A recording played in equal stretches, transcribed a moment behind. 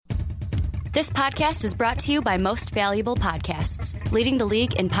This podcast is brought to you by Most Valuable Podcasts, leading the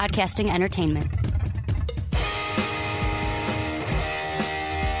league in podcasting entertainment.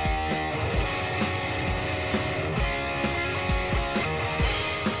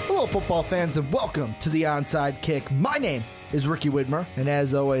 Hello, football fans, and welcome to the Onside Kick. My name is Ricky Widmer, and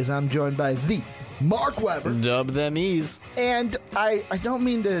as always, I'm joined by the Mark Weber. Dub them ease. And I don't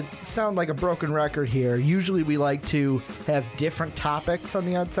mean to sound like a broken record here. Usually we like to have different topics on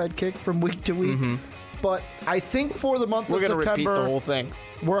the Onside Kick from week to week. But I think for the month of September, we're going to repeat the whole thing.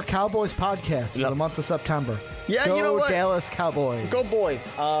 We're a Cowboys podcast for the month of September. Yeah, Go you know what? Dallas Cowboys. Go boys.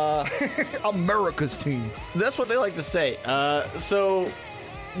 America's team. That's what they like to say. So,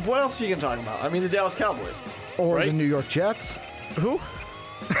 what else are you going to talk about? I mean, the Dallas Cowboys. Or right? the New York Jets. Who?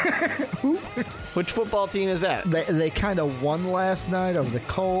 Who? Which football team is that? They kind of won last night over the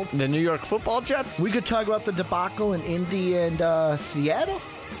Colts. The New York Football Jets? We could talk about the debacle in Indy and Seattle.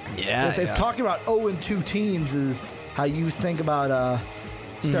 Yeah. If talking about 0-2 teams is how you think about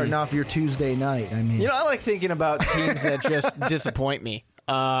starting off your Tuesday night, I mean, You know, I like thinking about teams that just disappoint me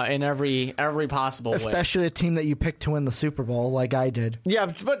in every possible way. especially a team that you picked to win the Super Bowl, like I did.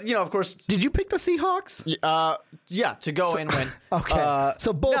 Yeah, but, you know, of course. Did you pick the Seahawks? Yeah, to go and win. Okay.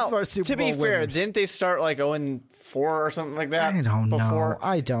 So both now, of our Super to Bowl be fair, winners. didn't they start like 0-4 or something like that? I don't know. before?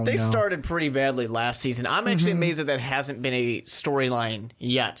 I don't They know. started pretty badly last season. I'm actually amazed that hasn't been a storyline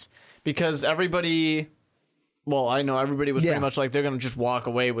yet because everybody. Well, I know everybody was Yeah. pretty much like they're going to just walk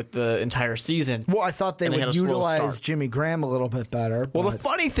away with the entire season. Well, I thought they And they would had a slow utilize start. Jimmy Graham a little bit better. Well, but the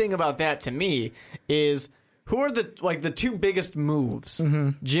funny thing about that to me is who are the two biggest moves?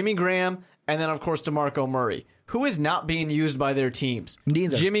 Jimmy Graham and then of course DeMarco Murray. Who is not being used by their teams?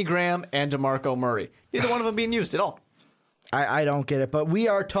 Neither. Jimmy Graham and DeMarco Murray. Neither one of them being used at all. I don't get it. But we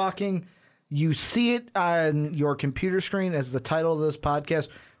are talking, you see it on your computer screen as the title of this podcast.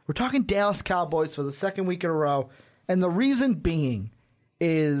 We're talking Dallas Cowboys for the second week in a row. And the reason being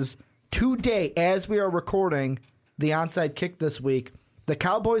is today, as we are recording the Onside Kick this week, the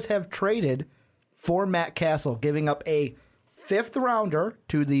Cowboys have traded for Matt Cassel, giving up a 5th rounder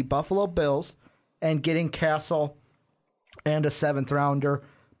to the Buffalo Bills and getting Cassel and a 7th rounder.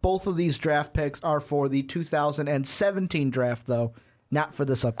 Both of these draft picks are for the 2017 draft, though, not for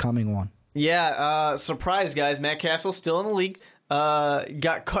this upcoming one. Yeah, surprise, guys. Matt Cassel still in the league.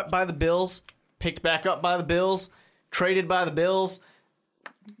 Got cut by the Bills, picked back up by the Bills, traded by the Bills.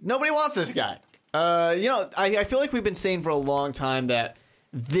 Nobody wants this guy. You know, I feel like we've been saying for a long time that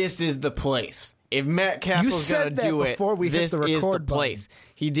this is the place. If Matt Cassel's going to do it, this is the place.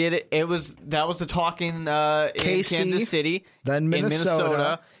 He did it. That was the talk in Kansas City, then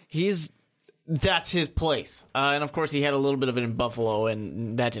Minnesota. That's his place. And of course, he had a little bit of it in Buffalo,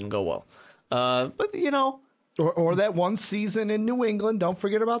 and that didn't go well. But you know. Or that one season in New England. Don't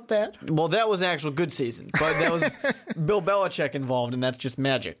forget about that. Well, that was an actual good season, but that was Bill Belichick involved, and that's just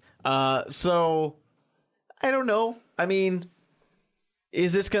magic. So, I don't know. I mean,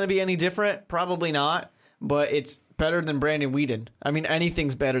 is this going to be any different? Probably not, but it's better than Brandon Weeden. I mean,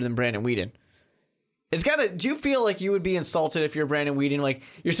 anything's better than Brandon Weeden. It's gotta. Do you feel like you would be insulted if you're Brandon Weeden? Like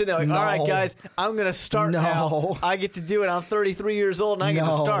you're sitting there, like, No. all right, guys, I'm gonna start now. I get to do it. I'm 33 years old, and I get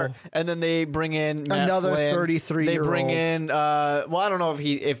to start. And then they bring in Matt Another Flynn. 33-year-old. They bring in. Well, I don't know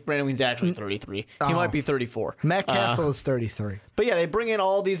if Brandon Weeden's actually 33. He might be 34. Matt Cassel is 33. But yeah, they bring in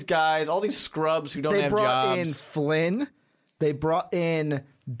all these guys, all these scrubs who don't have They brought in jobs. Flynn. They brought in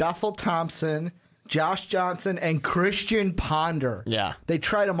Bethel Thompson, Josh Johnson, and Christian Ponder. Yeah. They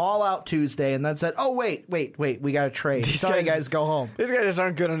tried them all out Tuesday and then said, oh, wait, we got to trade. Sorry, guys, go home. These guys just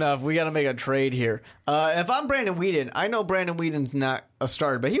aren't good enough. We got to make a trade here. If I'm Brandon Weeden, I know Brandon Weeden's not a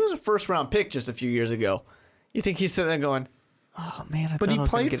starter, but he was a first-round pick just a few years ago. You think he's sitting there going, oh, man, I thought I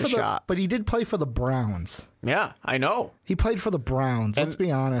was going to get a shot. But he did play for the Browns. Yeah, I know. He played for the Browns. Let's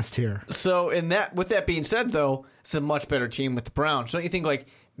be honest here. So with that being said, though, it's a much better team with the Browns. Don't you think, like,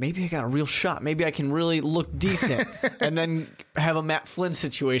 maybe I got a real shot. Maybe I can really look decent and then have a Matt Flynn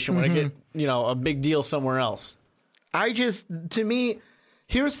situation where I get, a big deal somewhere else. To me,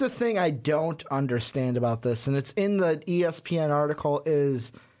 here's the thing I don't understand about this, and it's in the ESPN article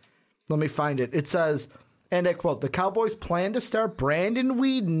let me find it. It says, and I quote, the Cowboys plan to start Brandon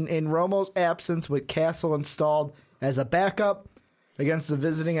Weeden in Romo's absence with Cassel installed as a backup against the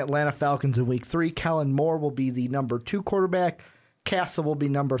visiting Atlanta Falcons in Week 3. Kellen Moore will be the number 2 quarterback. Cassel will be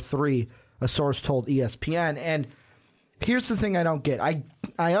number 3, a source told ESPN. And here's the thing I don't get.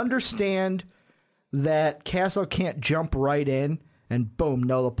 I understand that Cassel can't jump right in and boom,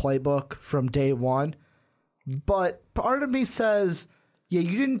 know the playbook from day one. But part of me says, yeah,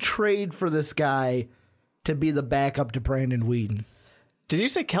 you didn't trade for this guy to be the backup to Brandon Weeden. Did you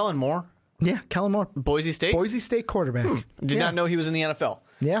say Kellen Moore? Yeah, Kellen Moore. Boise State? Boise State quarterback. Did not know he was in the NFL.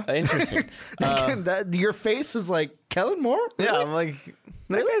 Yeah. Interesting. Your face was like, Kellen Moore? Yeah, I'm like,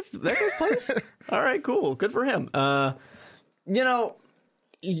 that guy's plays? All right, cool. Good for him.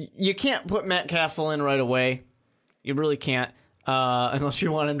 You can't put Matt Cassel in right away. You really can't. Unless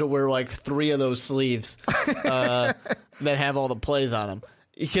you want him to wear like 3 of those sleeves that have all the plays on them.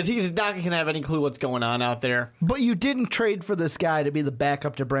 Because he's not going to have any clue what's going on out there. But you didn't trade for this guy to be the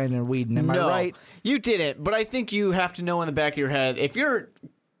backup to Brandon Weeden, am I right? You didn't. But I think you have to know in the back of your head, if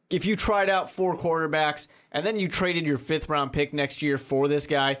you tried out 4 quarterbacks and then you traded your 5th round pick next year for this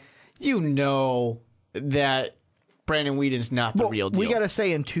guy, you know that Brandon Weeden's not the real deal. We got to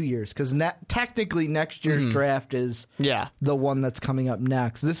say in 2 years, because technically next year's draft is the one that's coming up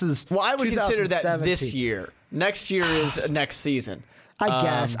next. This is I would consider that this year. Next year is next season. I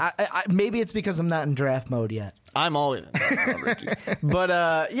guess. I maybe it's because I'm not in draft mode yet. I'm always in draft mode, Ricky.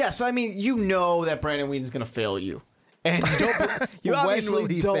 But, so, I mean, you know that Brandon Weeden's going to fail you. And you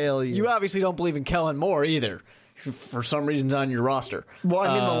obviously don't believe in Kellen Moore either, for some reasons on your roster. Well,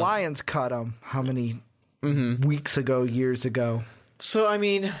 I mean, the Lions cut him how many weeks ago, years ago? So, I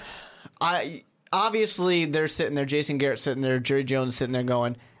mean, obviously they're sitting there, Jason Garrett's sitting there, Jerry Jones sitting there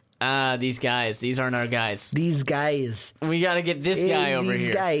going, these aren't our guys. These guys. We got to get this guy over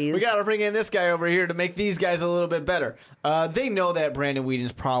here. We got to bring in this guy over here to make these guys a little bit better. They know that Brandon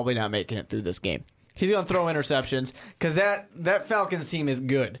Weeden's probably not making it through this game. He's going to throw interceptions because that Falcons team is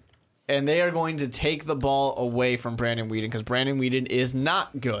good. And they are going to take the ball away from Brandon Weeden because Brandon Weeden is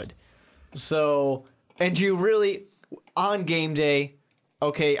not good. So, and you really, on game day,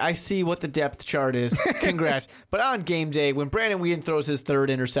 okay, I see what the depth chart is. Congrats. But on game day, when Brandon Weeden throws his 3rd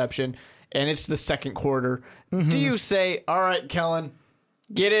interception and it's the 2nd quarter, do you say, all right, Kellen,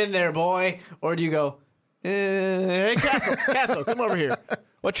 get in there, boy? Or do you go, hey, Cassel, come over here.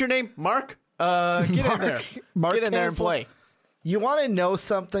 What's your name? Mark? Get in there. Get in there and play. You want to know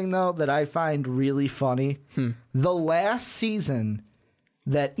something, though, that I find really funny? The last season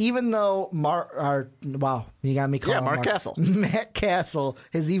that even though you got me calling Mark Cassel. Matt Cassel,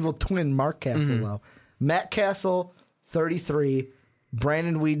 his evil twin, Mark Cassel, though. Matt Cassel, 33,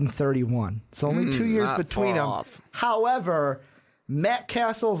 Brandon Weeden, 31. It's only 2 years between them. Off. However, Matt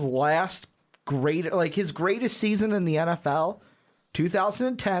Cassel's his greatest season in the NFL,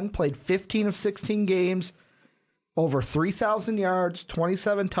 2010, played 15 of 16 games, over 3,000 yards,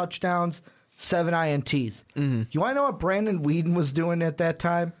 27 touchdowns, 7 INTs. You want to know what Brandon Weeden was doing at that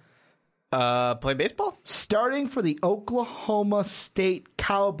time? Play baseball? Starting for the Oklahoma State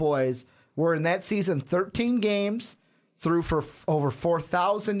Cowboys, were in that season 13 games, threw for over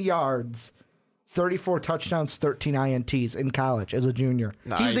 4,000 yards, 34 touchdowns, 13 INTs in college as a junior.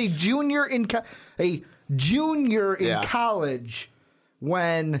 Nice. He's a junior in college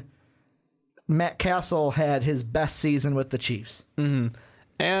when Matt Cassel had his best season with the Chiefs. And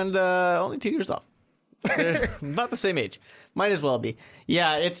only 2 years off. They're about the same age. Might as well be.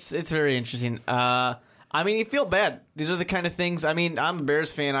 Yeah, it's very interesting. I mean, you feel bad. These are the kind of things. I mean, I'm a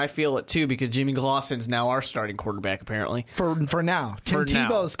Bears fan. I feel it too because Jimmy Clausen's now our starting quarterback, apparently. For now. Tim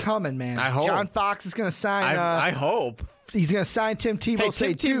Tebow's coming, man. I hope. John Fox is going to sign. I hope. He's going to sign Tim Tebow.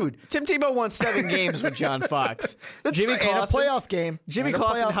 Tim Tebow won 7 games with John Fox. Jimmy Clausen, and a playoff game. Jimmy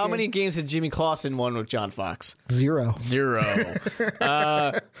Clausen, how many games did Jimmy Clausen won with John Fox? 0.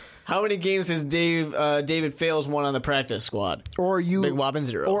 How many games has David Fales won on the practice squad? Or are you Big Wobbin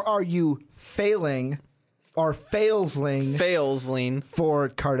 0? Or are you failing or failsling for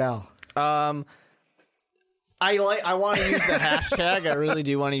Cardell? I want to use the hashtag. I really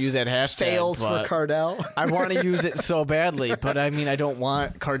do want to use that hashtag. Fails for Cardell. I want to use it so badly, but I mean, I don't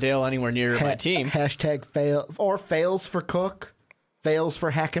want Cardell anywhere near my team. Hashtag fail or fails for Cook. Fails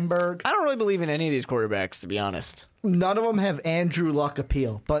for Hackenberg. I don't really believe in any of these quarterbacks, to be honest. None of them have Andrew Luck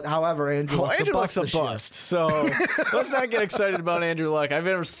appeal. But, however, Andrew Luck's a bust. So let's not get excited about Andrew Luck. I've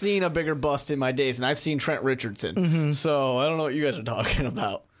never seen a bigger bust in my days, and I've seen Trent Richardson. So I don't know what you guys are talking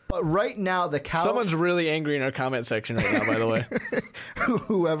about. But right now, someone's really angry in our comment section right now, by the way.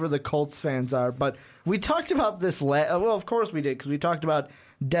 Whoever the Colts fans are. But we talked about this well, of course we did, because we talked about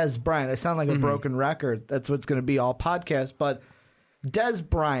Dez Bryant. I sound like a broken record. That's what's going to be all podcast. But Dez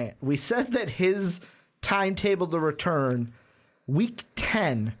Bryant, we said that his timetable to return week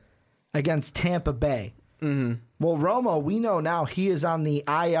 10 against Tampa Bay. Well, Romo, we know now he is on the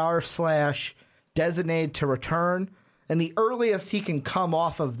IR/designated to return, and the earliest he can come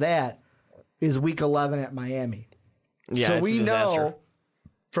off of that is week 11 at Miami. Yeah, so it's we a disaster. know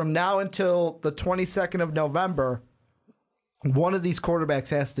from now until the 22nd of November, one of these quarterbacks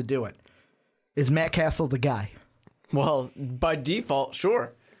has to do it. Is Matt Cassel the guy? Well, by default,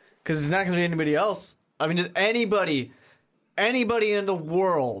 sure. Because it's not going to be anybody else. I mean, does anybody in the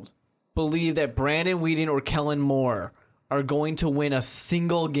world believe that Brandon Weeden or Kellen Moore are going to win a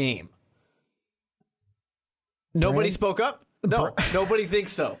single game? Nobody spoke up? No, nobody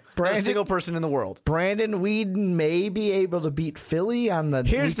thinks so. Not a single person in the world. Brandon Weeden may be able to beat Philly on the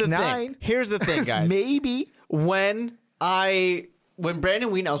Here's week the 9. thing. Here's the thing, guys. Maybe. When Brandon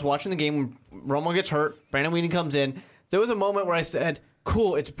Weeden, I was watching the game when Romo gets hurt, Brandon Weeden comes in, there was a moment where I said,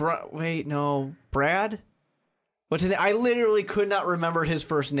 cool, it's Brad? What's his name? I literally could not remember his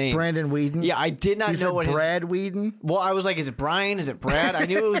first name. Brandon Weeden? Yeah, I did not know what Brad Weeden? Well, I was like, is it Brian? Is it Brad? I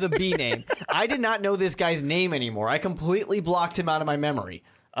knew it was a B name. I did not know this guy's name anymore. I completely blocked him out of my memory.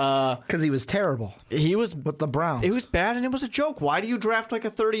 Because he was terrible. He was with the Browns. It was bad, and it was a joke. Why do you draft like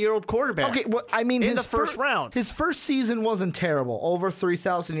a 30-year-old quarterback? Okay, well, I mean, in the first round, his first season wasn't terrible. Over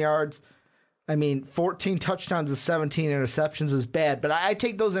 3,000 yards. I mean, 14 touchdowns and 17 interceptions is bad, but I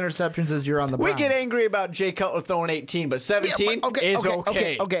take those interceptions as you're on the Browns. We get angry about Jay Cutler throwing 18, but 17 is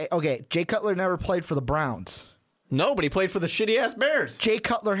okay. Okay. Jay Cutler never played for the Browns. No, but he played for the shitty-ass Bears. Jay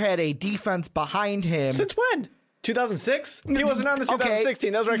Cutler had a defense behind him. Since when? 2006? He wasn't on the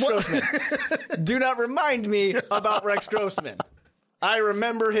 2016. That was Rex Grossman. Do not remind me about Rex Grossman. I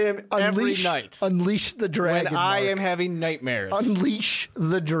remember him every night. Unleash the dragon. When I am having nightmares. Unleash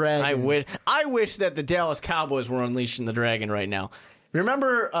the dragon. I wish that the Dallas Cowboys were unleashing the dragon right now.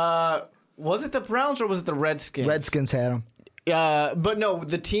 Remember, was it the Browns or was it the Redskins? Redskins had him. But no,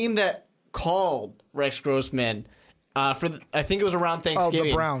 the team that called Rex Grossman I think it was around Thanksgiving. Oh,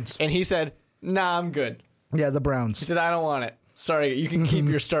 the Browns. And he said, "Nah, I'm good." Yeah, the Browns. He said, "I don't want it. Sorry, you can keep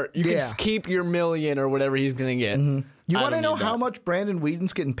your start. You can keep your million or whatever he's going to get." Mm-hmm. You want to know how much Brandon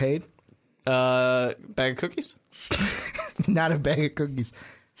Weeden's getting paid? Bag of cookies? Not a bag of cookies.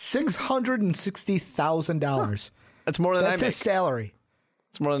 $660,000. That's more than I make. That's his salary.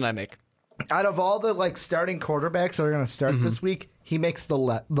 It's more than I make. Out of all the starting quarterbacks that are going to start this week, he makes the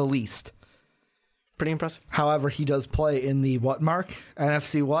least. Pretty impressive. However, he does play in the what, Mark?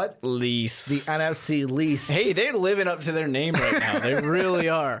 NFC what? Least. The NFC least. Hey, they're living up to their name right now. They really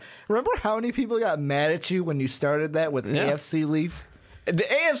are. Remember how many people got mad at you when you started that with AFC least? The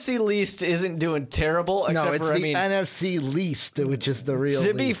AFC least isn't doing terrible. No, it's the NFC least, which is the real.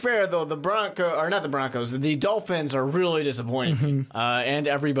 To be fair, though, the Dolphins are really disappointing, and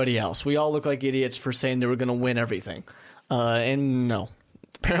everybody else. We all look like idiots for saying they were going to win everything, and no,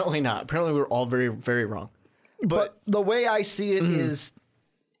 apparently not. Apparently, we were all very, very wrong. But the way I see it is,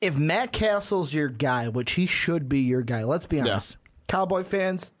 if Matt Cassel's your guy, which he should be your guy, let's be honest, Cowboy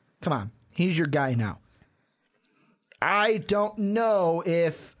fans, come on, he's your guy now. I don't know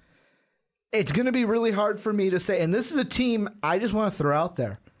if it's going to be really hard for me to say. And this is a team I just want to throw out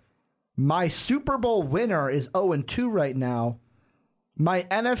there. My Super Bowl winner is 0-2 right now. My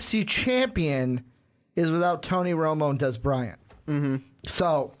NFC champion is without Tony Romo and Des Bryant. Mm-hmm.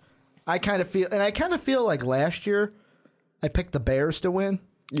 So I kind of feel like last year I picked the Bears to win.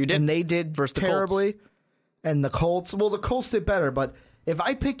 You did. And they did terribly. And the Colts did better. But if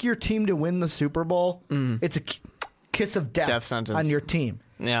I pick your team to win the Super Bowl, it's a kiss of death sentence on your team.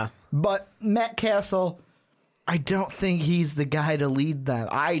 Yeah. But Matt Cassel, I don't think he's the guy to lead them.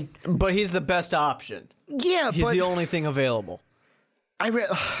 But he's the best option. Yeah, he's the only thing available.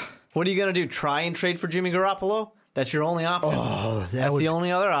 What are you going to do? Try and trade for Jimmy Garoppolo? That's your only option. Oh, that's the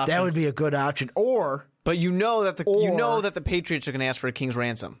only other option. That would be a good option. But you know that the Patriots are going to ask for a king's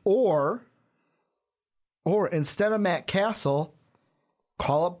ransom. Or instead of Matt Cassel,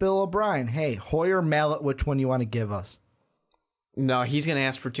 call up Bill O'Brien. Hey, Hoyer, Mallet, which one you want to give us? No, he's going to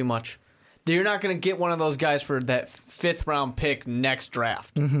ask for too much. You're not going to get one of those guys for that 5th round pick next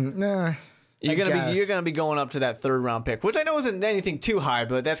draft. Mm-hmm. Nah, you're going to be going up to that 3rd round pick, which I know isn't anything too high,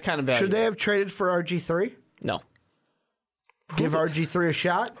 but that's kind of valuable. Should they have traded for RG3? No. Give RG3 a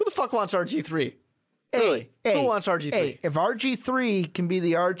shot? Who the fuck wants RG3? Really? Who wants RG3? Hey, if RG3 can be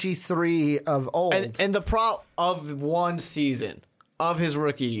the RG3 of old. And the of one season of his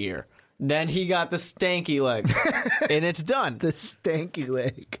rookie year, then he got the stanky leg, and it's done. The stanky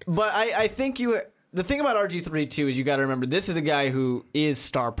leg. But I think the thing about RG3 too is you got to remember this is a guy who is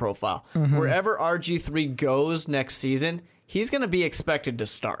star profile. Mm-hmm. Wherever RG3 goes next season, he's going to be expected to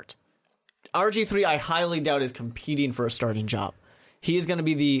start. RG3, I highly doubt is competing for a starting job. He is going to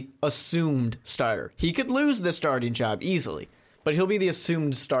be the assumed starter. He could lose the starting job easily, but he'll be the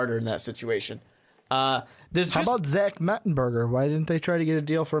assumed starter in that situation. How about Zach Mettenberger? Why didn't they try to get a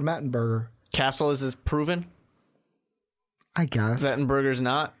deal for Mettenberger? Cassel is proven. I guess. Mettenberger's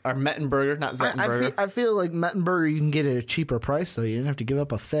not. Or Mettenberger, not Zettenberger. I feel like Mettenberger you can get at a cheaper price, though. You didn't have to give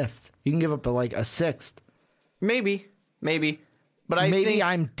up a 5th. You can give up a 6th. Maybe. But I maybe think,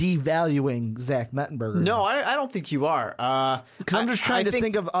 I'm devaluing Zach Mettenberger. No, I don't think you are. Because I'm just trying to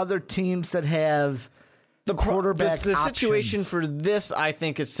think of other teams that have the quarterback The situation options. for this, I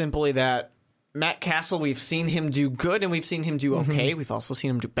think, is simply that Matt Cassel, we've seen him do good and we've seen him do okay. We've also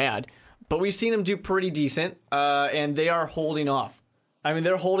seen him do bad. But we've seen him do pretty decent, and they are holding off. I mean,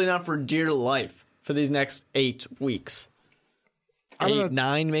 they're holding on for dear life for these next 8 weeks.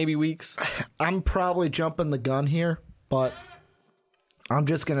 9 maybe weeks. I'm probably jumping the gun here, but I'm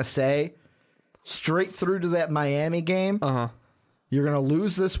just going to say, straight through to that Miami game, you're going to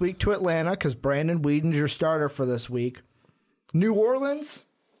lose this week to Atlanta because Brandon Whedon's your starter for this week. New Orleans,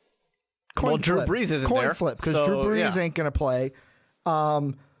 Drew Brees isn't coin there. flip, because so, Drew Brees yeah. ain't going to play.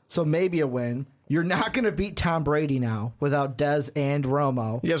 So maybe a win. You're not going to beat Tom Brady now without Dez and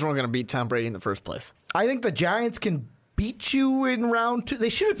Romo. You guys weren't going to beat Tom Brady in the first place. I think the Giants can beat you in round 2. They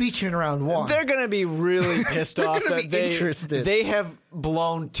should have beat you in round 1. They're going to be really pissed off gonna that be interested. they have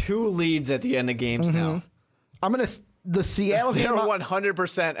blown 2 leads at the end of games now. I'm going to the Seattle game. They're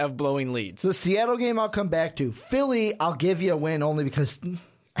 100% of blowing leads. The Seattle game I'll come back to. Philly, I'll give you a win only because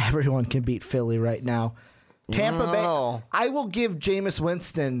everyone can beat Philly right now. Tampa Bay, I will give Jameis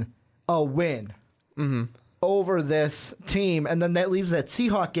Winston a win over this team. And then that leaves that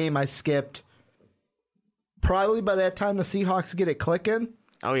Seahawk game I skipped. Probably by that time the Seahawks get it clicking,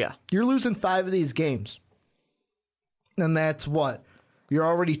 Oh, yeah. you're losing 5 of these games. And that's what? You're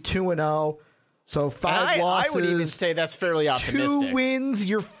already 2-0. So 5 losses. I would even say that's fairly optimistic. 2 wins,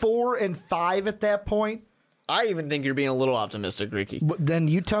 you're 4-5 at that point. I even think you're being a little optimistic, Ricky. But then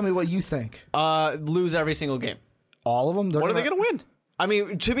you tell me what you think. Lose every single game. All of them? What are they going to win? I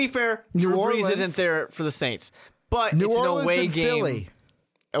mean, to be fair, Drew Brees isn't there for the Saints. But New it's Orleans an away and game. Philly.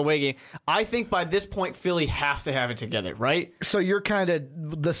 Away game. I think by this point, Philly has to have it together, right? So you're kind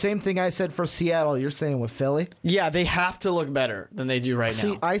of the same thing I said for Seattle. You're saying with Philly? Yeah, they have to look better than they do right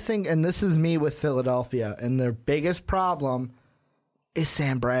See, now. I think, and this is me with Philadelphia, and their biggest problem is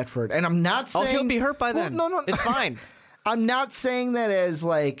Sam Bradford. And I'm not saying... he'll be hurt by then. Well, no. It's fine. I'm not saying that as,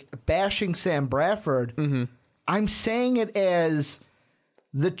 like, bashing Sam Bradford. I'm saying it as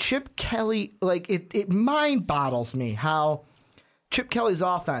the Chip Kelly... Like, it mind boggles me how... Chip Kelly's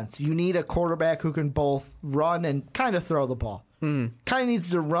offense, you need a quarterback who can both run and kind of throw the ball. Kind of needs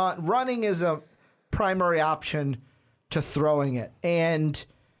to run. Running is a primary option to throwing it. And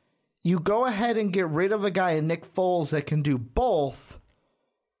you go ahead and get rid of a guy in Nick Foles that can do both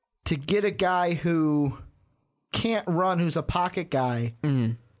to get a guy who can't run, who's a pocket guy,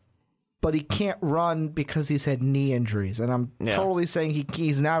 but he can't run because he's had knee injuries. And I'm totally saying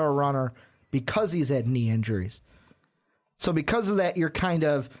he's not a runner because he's had knee injuries. So because of that, you're kind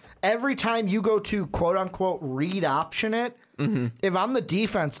of, every time you go to quote-unquote read option it, if I'm the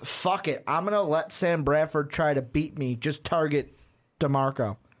defense, fuck it. I'm going to let Sam Bradford try to beat me. Just target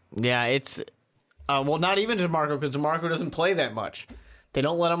DeMarco. Yeah, it's... well, not even DeMarco, because DeMarco doesn't play that much. They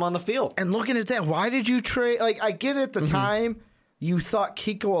don't let him on the field. And looking at that, why did you trade? Like, I get at the time you thought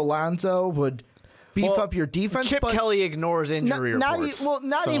Kiko Alonso would beef up your defense. Chip Kelly ignores injury reports.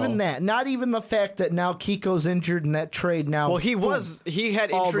 Not even that. Not even the fact that now Kiko's injured in that trade now. Well, he had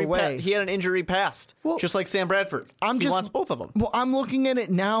injury. He had an injury past, just like Sam Bradford. He wants both of them. Well, I'm looking at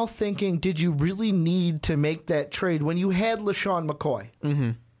it now thinking, did you really need to make that trade when you had LaShawn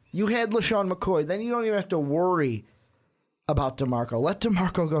McCoy? You had LaShawn McCoy. Then you don't even have to worry about DeMarco. Let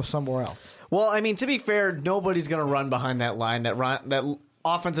DeMarco go somewhere else. Well, I mean, to be fair, nobody's going to run behind that line. That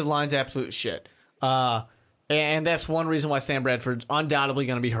offensive line's absolute shit. And that's one reason why Sam Bradford's undoubtedly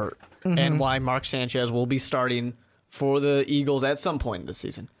going to be hurt, and why Mark Sanchez will be starting for the Eagles at some point this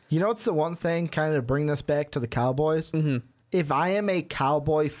season. You know what's the one thing, kind of bring this back to the Cowboys? If I am a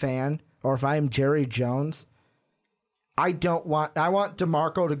Cowboy fan, or if I am Jerry Jones, I want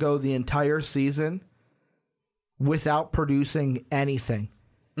DeMarco to go the entire season without producing anything.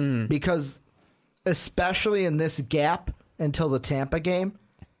 Because especially in this gap until the Tampa game,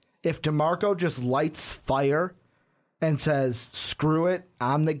 if DeMarco just lights fire and says, screw it,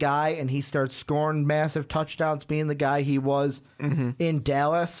 I'm the guy, and he starts scoring massive touchdowns, being the guy he was in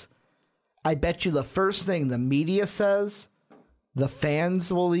Dallas, I bet you the first thing the media says, the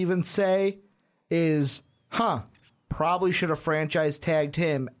fans will even say, is, probably should have franchise tagged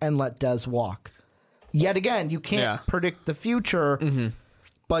him and let Dez walk. Yet again, you can't predict the future,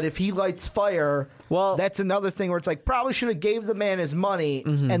 but if he lights fire, well, that's another thing where it's like, probably should have gave the man his money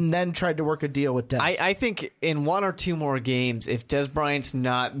and then tried to work a deal with Dez. I think in 1 or 2 more games, if Dez Bryant's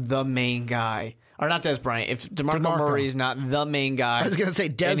not the main guy, or not Dez Bryant, if DeMarco Murray's not the main guy, I was going to say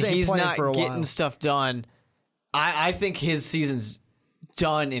Dez ain't playing for a while. He's not getting stuff done, I think his season's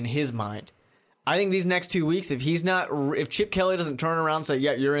done in his mind. I think these next 2 weeks, if Chip Kelly doesn't turn around and say,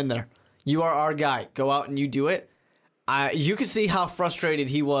 yeah, you're in there, you are our guy, go out and you do it, you can see how frustrated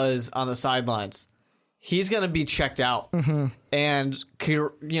he was on the sidelines. He's going to be checked out and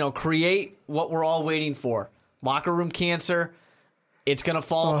create what we're all waiting for. Locker room cancer. It's going to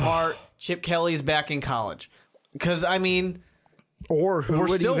fall apart. Chip Kelly's back in college. Because, I mean... Or who we're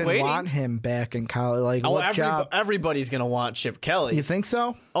would still even waiting. want him back in college? Like, what job? Everybody's going to want Chip Kelly. You think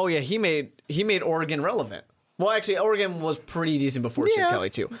so? Oh, yeah. He made Oregon relevant. Well, actually, Oregon was pretty decent before Chip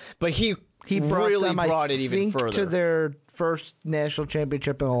Kelly, too. But he really brought it even further. To their first national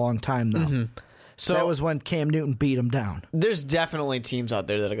championship in a long time, though. So that was when Cam Newton beat him down. There's definitely teams out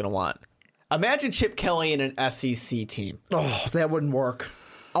there that are going to want. Imagine Chip Kelly in an SEC team. Oh, that wouldn't work.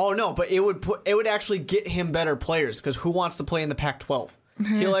 Oh no, but it would actually get him better players because who wants to play in the Pac-12?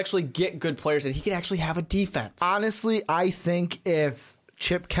 He'll actually get good players and he can actually have a defense. Honestly, I think if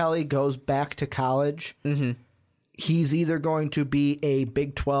Chip Kelly goes back to college, he's either going to be a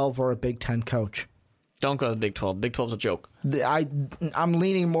Big 12 or a Big 10 coach. Don't go to the Big 12. Big 12's a joke. I'm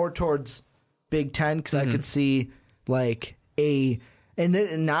leaning more towards Big 10 because I could see like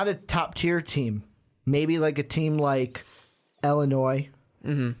not a top tier team, maybe like a team like Illinois.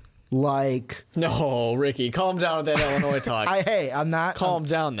 Like, no, Ricky, calm down with that Illinois talk. I'm not calm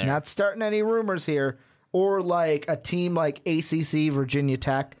down there. Not starting any rumors here. Or like a team like ACC, Virginia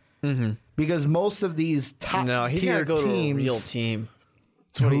Tech, because most of these top tier he's gotta go teams, to a real team.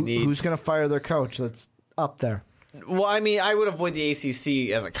 That's what he needs. Who's going to fire their coach? That's up there. Well, I mean, I would avoid the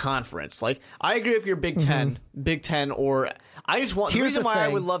ACC as a conference. Like, I agree if you're Big 10, or I just want. The reason why I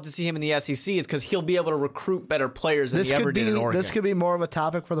would love to see him in the SEC is because he'll be able to recruit better players than he ever did in Oregon. This could be more of a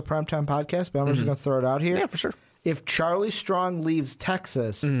topic for the Primetime Podcast, but I'm just going to throw it out here. Yeah, for sure. If Charlie Strong leaves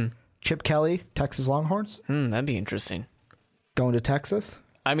Texas, Chip Kelly, Texas Longhorns, that'd be interesting. Going to Texas.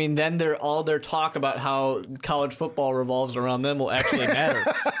 I mean, then all their talk about how college football revolves around them will actually matter.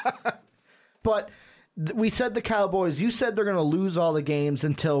 But we said the Cowboys. You said they're going to lose all the games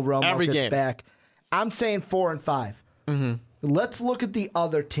until Romo gets back. I'm saying 4-5. Let's look at the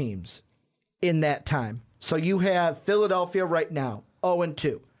other teams in that time. So you have Philadelphia right now,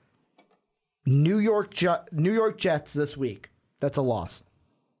 0-2. New York Jets this week. That's a loss.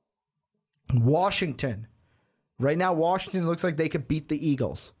 Washington. Right now, Washington looks like they could beat the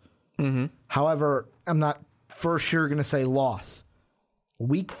Eagles. However, I'm not for sure going to say loss.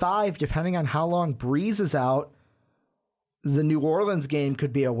 Week 5, depending on how long Breeze is out, the New Orleans game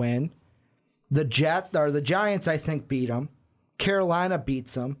could be a win. The Giants, I think, beat them. Carolina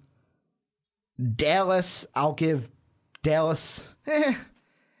beats them. Dallas, I'll give Dallas...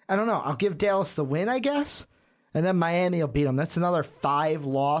 I don't know. I'll give Dallas the win, I guess. And then Miami will beat them. That's another 5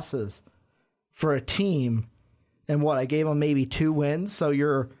 losses for a team. And I gave them maybe 2 wins. So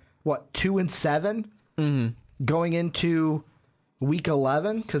you're, 2-7 going into week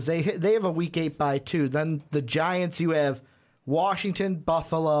 11? Because they have a week 8 bye too. Then the Giants, you have Washington,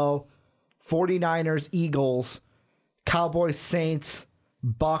 Buffalo, 49ers, Eagles, Cowboys, Saints,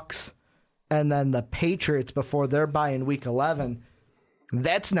 Bucks, and then the Patriots before their bye in week 11.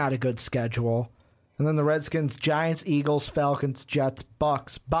 That's not a good schedule. And then the Redskins, Giants, Eagles, Falcons, Jets,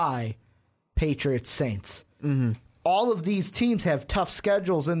 Bucks, bye, Patriots, Saints. All of these teams have tough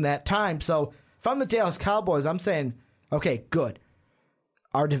schedules in that time. So if I'm the Dallas Cowboys, I'm saying, okay, good.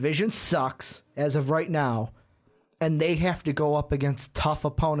 Our division sucks as of right now, and they have to go up against tough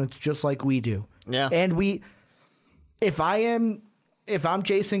opponents just like we do. Yeah. And if I'm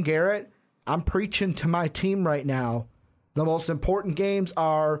Jason Garrett, I'm preaching to my team right now. The most important games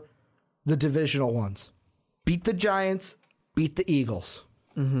are the divisional ones. Beat the Giants, beat the Eagles.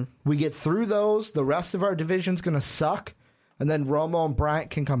 We get through those. The rest of our division's going to suck. And then Romo and Bryant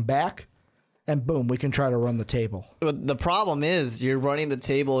can come back. And boom, we can try to run the table. But the problem is you're running the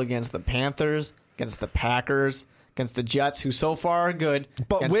table against the Panthers, against the Packers, against the Jets, who so far are good.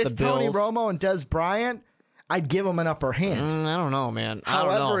 But with Tony Romo and Des Bryant, I'd give them an upper hand. I don't know, man.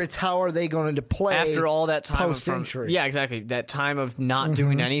 However, it's how are they going to play after all that time post-injury? Yeah, exactly. That time of not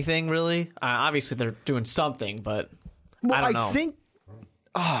doing anything, really. Obviously, they're doing something, but I don't know.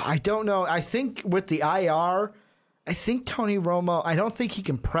 I don't know. I think with the IR, I think Tony Romo, I don't think he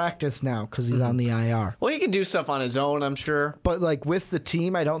can practice now because he's on the IR. Well, he can do stuff on his own, I'm sure. But like with the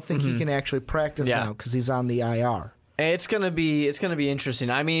team, I don't think he can actually practice now because he's on the IR. It's gonna be interesting.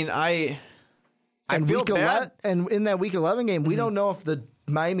 I mean, I feel bad. And in that Week 11 game, we don't know if the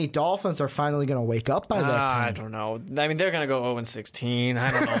Miami Dolphins are finally going to wake up by that time. I don't know. I mean, they're going to go 0-16.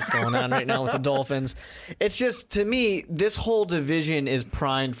 I don't know what's going on right now with the Dolphins. It's just, to me, this whole division is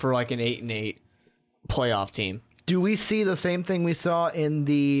primed for like an 8-8 playoff team. Do we see the same thing we saw in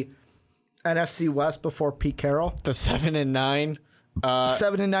the NFC West before Pete Carroll? The 7-9.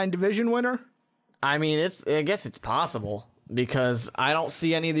 7-9 division winner? I mean, I guess it's possible because I don't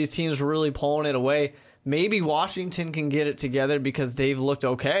see any of these teams really pulling it away. Maybe Washington can get it together because they've looked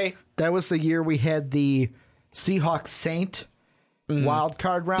okay. That was the year we had the Seahawks Saint wild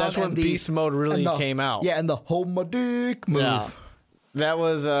card round. That's when beast mode really came out. Yeah, and the hold my dick move. Yeah. That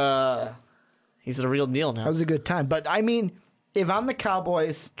was, he's the real deal now. That was a good time. But, I mean, if I'm the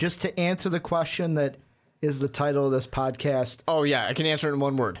Cowboys, just to answer the question that is the title of this podcast. Oh, yeah, I can answer it in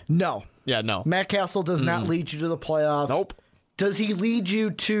one word. No. Yeah, no. Matt Cassel does not lead you to the playoffs. Nope. Does he lead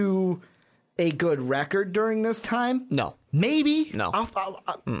you to a good record during this time? No. Maybe. No.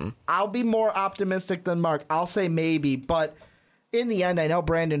 I'll be more optimistic than Mark. I'll say maybe, but in the end, I know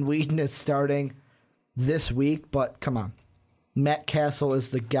Brandon Whedon is starting this week, but come on. Matt Cassel is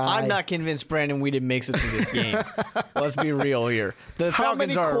the guy. I'm not convinced Brandon Whedon makes it through this game. Let's be real here. The How Falcons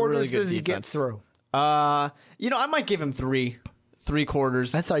many are a quarters really good does he defense. get through? I might give him three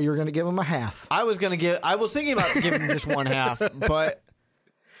quarters. I thought you were going to give him a half. I was thinking about giving him just one half, but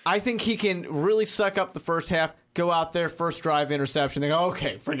I think he can really suck up the first half, go out there, first drive interception, they go,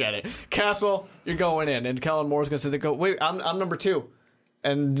 okay, forget it. Castle, you're going in. And Kellen Moore's going to sit there and go, wait, I'm number 2.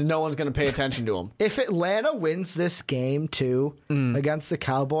 And no one's going to pay attention to him. If Atlanta wins this game, too, against the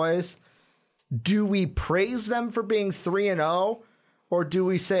Cowboys, do we praise them for being 3-0, or do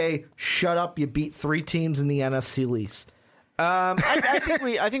we say, shut up, you beat 3 teams in the NFC least? I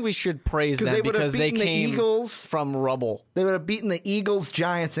think we should praise them because they came from rubble. They would have beaten the Eagles,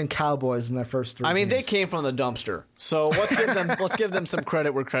 Giants, and Cowboys in their first 3 games. They came from the dumpster. So let's give them some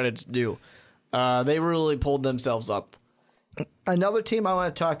credit where credit's due. They really pulled themselves up. Another team I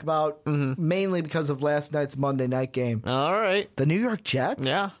want to talk about, mainly because of last night's Monday night game. All right. The New York Jets?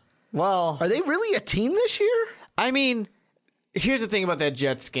 Yeah. Well, are they really a team this year? I mean, here's the thing about that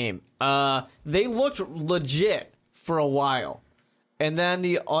Jets game. They looked legit for a while. And then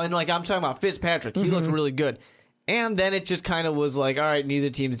I'm talking about Fitzpatrick. He looked really good. And then it just kind of was like, all right, neither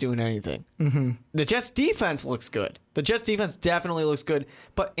team's doing anything. The Jets defense looks good. The Jets defense definitely looks good.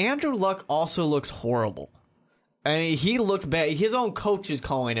 But Andrew Luck also looks horrible. I mean, he looks bad. His own coach is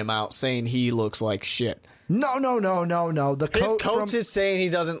calling him out, saying he looks like shit. No. His coach is saying he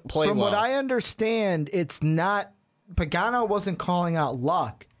doesn't play well. From what I understand, it's not... Pagano wasn't calling out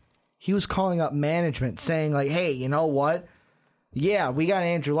Luck. He was calling out management, saying, like, hey, you know what? Yeah, we got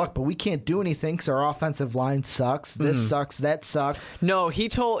Andrew Luck, but we can't do anything because our offensive line sucks. This sucks. That sucks. No, he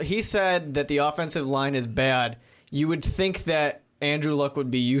said that the offensive line is bad. You would think that Andrew Luck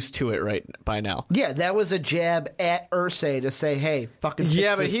would be used to it right by now. Yeah, that was a jab at Irsay to say, hey, fucking fix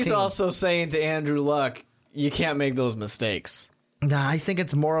Yeah, but this he's team. also saying to Andrew Luck, you can't make those mistakes. Nah, I think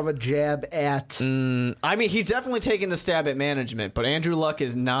it's more of a jab at... I mean, he's definitely taking the stab at management, but Andrew Luck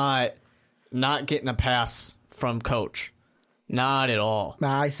is not getting a pass from coach. Not at all.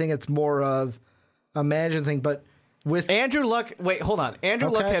 Nah, I think it's more of a management thing, but with... Andrew Luck... Wait, hold on. Andrew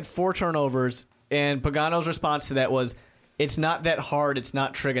Luck had 4 turnovers, and Pagano's response to that was, it's not that hard, it's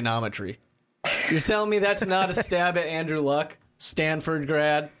not trigonometry. You're telling me that's not a stab at Andrew Luck? Stanford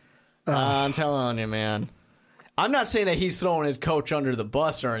grad? I'm telling you, man. I'm not saying that he's throwing his coach under the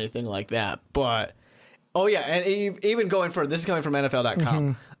bus or anything like that, but... Oh, yeah, and even going further, this is coming from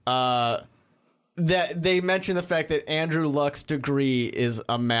NFL.com, that they mentioned the fact that Andrew Luck's degree is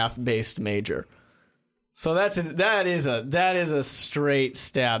a math-based major. So that is a straight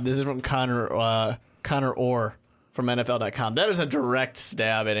stab. This is from Connor Orr from NFL.com. That is a direct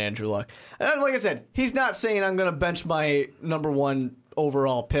stab at Andrew Luck. And like I said, he's not saying I'm going to bench my number 1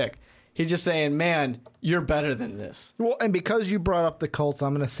 overall pick. He's just saying, man, you're better than this. Well, and because you brought up the Colts,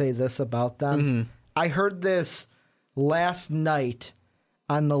 I'm going to say this about them. I heard this last night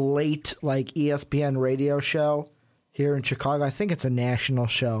on the late ESPN radio show here in Chicago. I think it's a national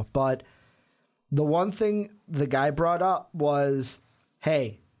show. But the one thing the guy brought up was,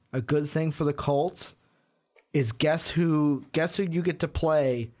 hey, a good thing for the Colts is guess who you get to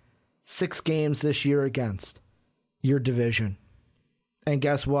play 6 games this year against? Your division. And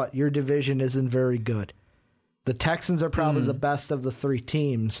guess what? Your division isn't very good. The Texans are probably the best of the 3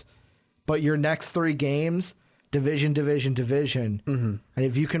 teams, but your next 3 games, division. And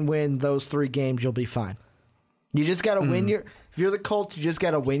if you can win those 3 games, you'll be fine. You just got to win if you're the Colts, you just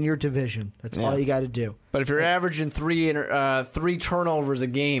got to win your division. That's all you got to do. But if you're averaging 3 turnovers a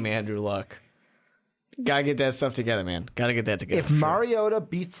game, Andrew Luck, got to get that stuff together, man. Got to get that together. If Mariota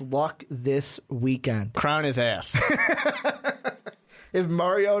beats Luck this weekend, crown his ass. If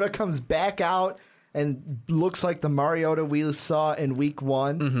Mariota comes back out and looks like the Mariota we saw in week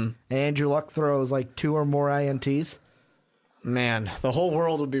 1, and Andrew Luck throws 2 or more INTs, man, the whole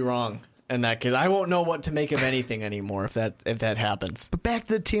world would be wrong. in that case. I won't know what to make of anything anymore if that happens. But back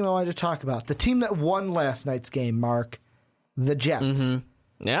to the team I wanted to talk about. The team that won last night's game, Mark, the Jets.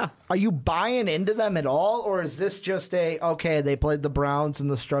 Mm-hmm. Yeah. Are you buying into them at all, or is this just okay, they played the Browns and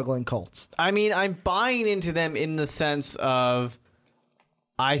the struggling Colts? I mean, I'm buying into them in the sense of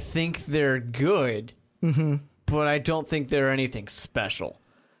I think they're good, but I don't think they're anything special.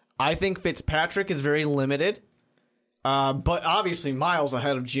 I think Fitzpatrick is very limited, but obviously miles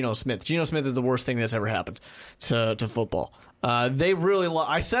ahead of Geno Smith. Geno Smith is the worst thing that's ever happened to football. They really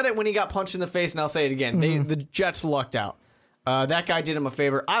I said it when he got punched in the face, and I'll say it again. The Jets lucked out. That guy did him a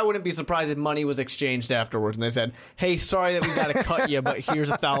favor. I wouldn't be surprised if money was exchanged afterwards, and they said, "Hey, sorry that we got to cut you, but here's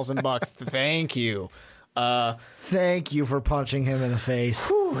 $1,000. Thank you." Thank you for punching him in the face.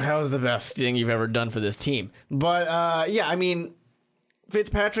 Whew, that was the best thing you've ever done for this team. But yeah, I mean,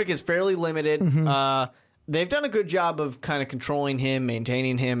 Fitzpatrick is fairly limited. They've done a good job of kind of controlling him,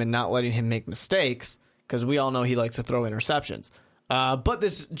 maintaining him, and not letting him make mistakes, because we all know he likes to throw interceptions. But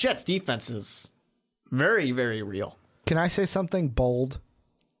this Jets defense is very, very real. Can I say something bold?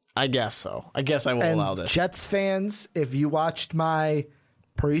 I guess so. I guess I will allow this. Jets fans, if you watched my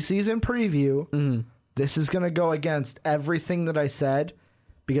preseason preview, this is going to go against everything that I said,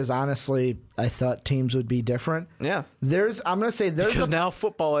 because honestly, I thought teams would be different. Yeah. I'm going to say because now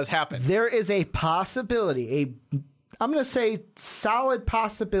football has happened. There is a possibility, I'm going to say solid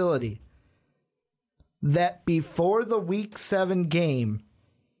possibility, that before the Week 7 game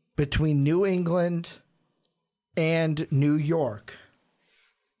between New England and New York,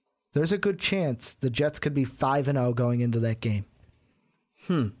 there's a good chance the Jets could be 5-0 going into that game.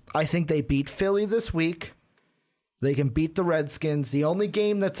 I think they beat Philly this week. They can beat the Redskins. The only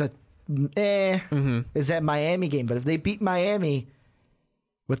game that's is that Miami game. But if they beat Miami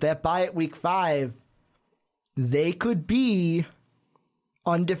with that bye at Week 5, they could be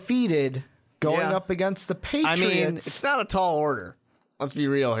undefeated going up against the Patriots. I mean, it's not a tall order. Let's be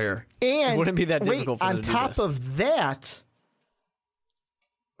real here. And it wouldn't be that difficult for them to do this. On top of that,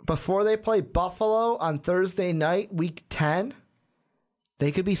 before they play Buffalo on Thursday night, Week 10,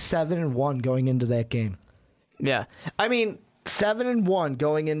 they could be 7-1 going into that game. Yeah. I mean, 7-1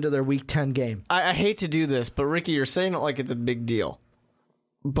 going into their Week 10 game. I hate to do this, but Ricky, you're saying it like it's a big deal.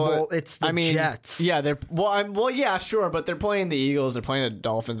 But it's the Jets. Yeah, yeah, sure, but they're playing the Eagles, they're playing the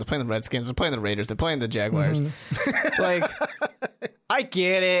Dolphins, they're playing the Redskins, they're playing the Raiders, they're playing the Jaguars. Like, I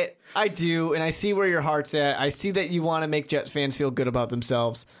get it. I do, and I see where your heart's at. I see that you want to make Jets fans feel good about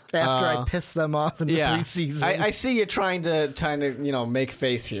themselves. After I piss them off in the preseason. I see you trying to make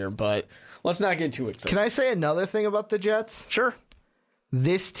face here, but let's not get too excited. Can I say another thing about the Jets? Sure.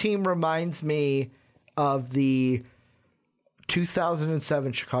 This team reminds me of the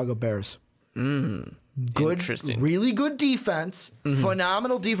 2007 Chicago Bears. Good, interesting. Really good defense,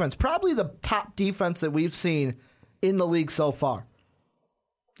 phenomenal defense. Probably the top defense that we've seen in the league so far.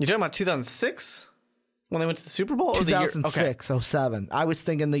 You're talking about 2006 when they went to the Super Bowl? 2006, 07. I was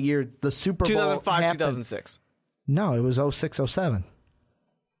thinking the Super Bowl 2005, happened. 2006. No, it was 06, 07.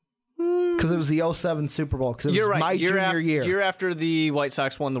 Because it was the 07 Super Bowl. Because it was my junior year. Year after the White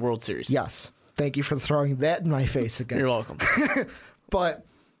Sox won the World Series. Yes. Thank you for throwing that in my face again. You're welcome. But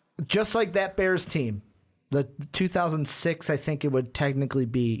just like that Bears team, the 2006, I think it would technically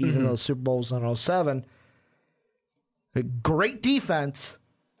be, even though the Super Bowl was on 07, a great defense,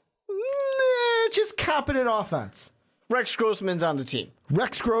 just competent offense. Rex Grossman's on the team.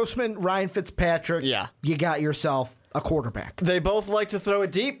 Rex Grossman, Ryan Fitzpatrick. Yeah. You got yourself a quarterback. They both like to throw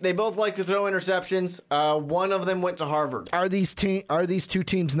it deep. They both like to throw interceptions. One of them went to Harvard. Are these two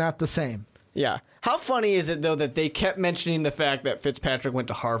teams not the same? Yeah. How funny is it, though, that they kept mentioning the fact that Fitzpatrick went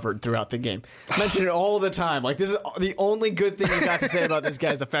to Harvard throughout the game? Mention it all the time. Like, this is the only good thing you got to say about this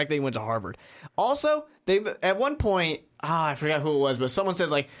guy is the fact that he went to Harvard. Also, they at one point, I forgot who it was, but someone says,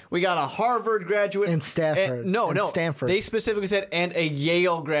 like, we got a Harvard graduate. And Stanford. Stanford. They specifically said, and a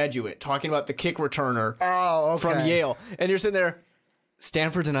Yale graduate, talking about the kick returner from Yale. And you're sitting there,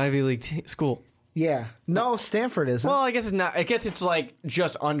 Stanford's an Ivy League school. Yeah. No, Stanford isn't. Well, I guess it's not. I guess it's like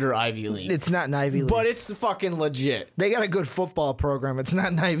just under Ivy League. It's not an Ivy League. But it's fucking legit. They got a good football program. It's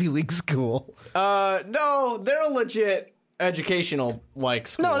not an Ivy League school. No, they're a legit educational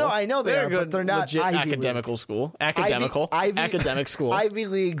school. No, I know they're good, but they're not legit Ivy academical League. School. Academic school. Ivy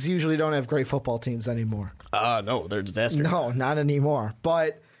Leagues usually don't have great football teams anymore. No, they're a disaster. No, not anymore.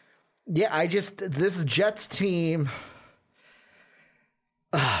 But yeah, this Jets team.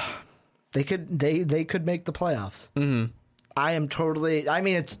 They could make the playoffs. I am totally. I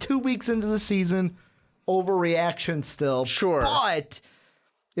mean, it's 2 weeks into the season, overreaction still. Sure, but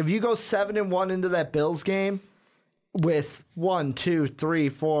if you go 7-1 into that Bills game, with 1, 2, 3,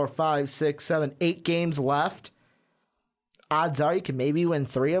 4, 5, 6, 7, 8 games left, odds are you can maybe win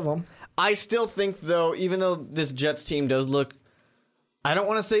 3 of them. I still think, though, even though this Jets team does look, I don't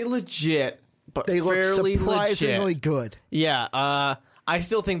want to say legit, but They look fairly surprisingly legit. good. Yeah, I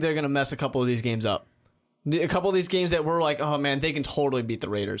still think they're going to mess a couple of these games up. A couple of these games that we're like, oh, man, they can totally beat the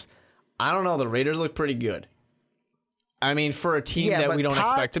Raiders. I don't know. The Raiders look pretty good. I mean, for a team that we don't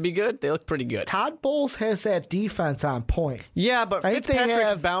expect to be good, they look pretty good. Todd Bowles has that defense on point. Yeah, but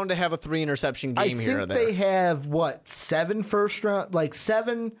Fitzpatrick's bound to have a 3-interception game here or there. I think they have,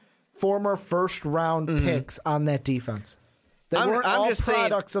 7 former first-round picks on that defense. They weren't all just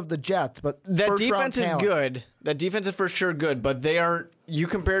products of the Jets, but that defense is good. That defense is for sure good, but they are. You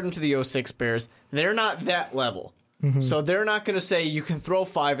compared them to the 06 Bears. They're not that level. So they're not going to say you can throw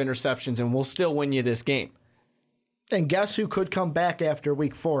 5 interceptions and we'll still win you this game. And guess who could come back after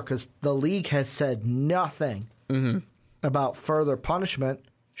week 4? Because the league has said nothing about further punishment.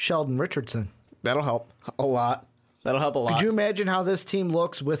 Sheldon Richardson. That'll help a lot. Could you imagine how this team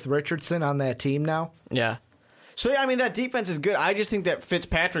looks with Richardson on that team now? Yeah. So, I mean, that defense is good. I just think that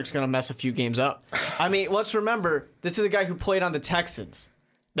Fitzpatrick's going to mess a few games up. I mean, let's remember, this is a guy who played on the Texans.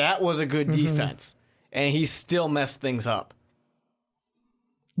 That was a good defense. And he still messed things up.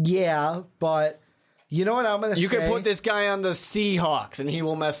 Yeah, but you know what I'm going to say? You can put this guy on the Seahawks, and he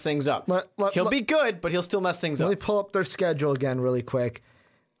will mess things up. He'll be good, but he'll still mess things up. Let me pull up their schedule again really quick.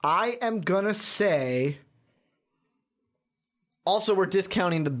 I am going to say... Also, we're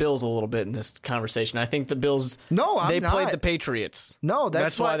discounting the Bills a little bit in this conversation. I think the Bills, they played the Patriots. No,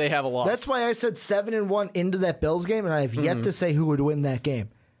 that's why they have a loss. That's why I said 7-1 into that Bills game, and I have yet to say who would win that game.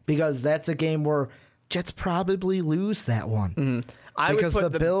 Because that's a game where Jets probably lose that one. Because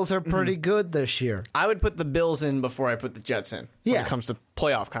the Bills are pretty good this year. I would put the Bills in before I put the Jets in when it comes to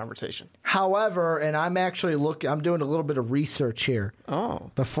playoff conversation. However, and I'm actually I'm doing a little bit of research here.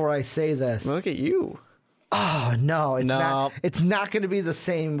 Before I say this. Look at you. Oh, no, not. It's not going to be the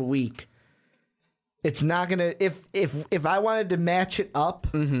same week. It's not going to. If I wanted to match it up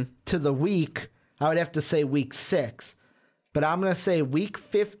to the week, I would have to say week 6. But I'm going to say week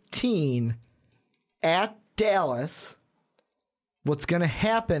 15 at Dallas. What's going to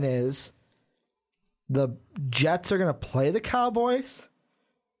happen is the Jets are going to play the Cowboys.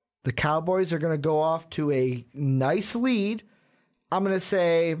 The Cowboys are going to go off to a nice lead. I'm going to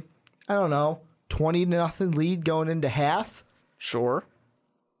say, I don't know, 20-0 lead going into half. Sure.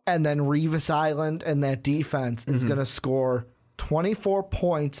 And then Revis Island and that defense is going to score 24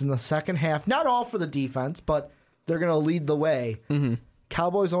 points in the second half. Not all for the defense, but they're going to lead the way.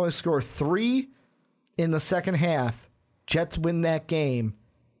 Cowboys only score 3 in the second half. Jets win that game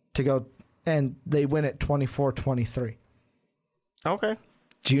to go, and they win it 24-23. Okay.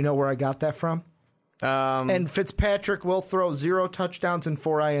 Do you know where I got that from? And Fitzpatrick will throw 0 touchdowns and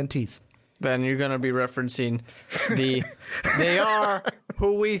 4 INTs. Then you're going to be referencing they are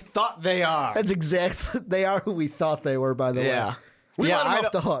who we thought they are. That's exactly, they are who we thought they were, by the way. We let them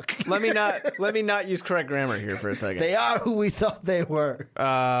off the hook. Let me not use correct grammar here for a second. They are who we thought they were.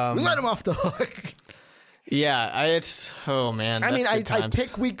 We let them off the hook. Yeah, it's, oh man. I mean, I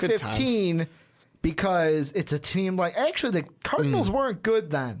pick week 15 because it's a team like, actually the Cardinals weren't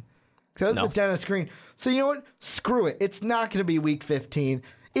good then. Because that was the Dennis Green. So you know what? Screw it. It's not going to be week 15.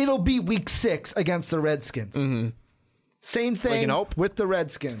 It'll be week 6 against the Redskins. Same thing with the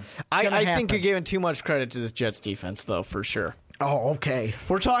Redskins. I think you're giving too much credit to this Jets defense, though, for sure. Oh, okay.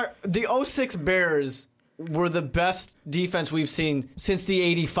 We're talking the 06 Bears were the best defense we've seen since the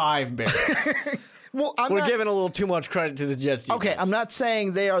 85 Bears. Well, we're giving a little too much credit to the Jets defense. Okay, I'm not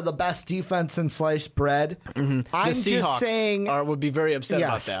saying they are the best defense in sliced bread. I'm Seahawks just saying would be very upset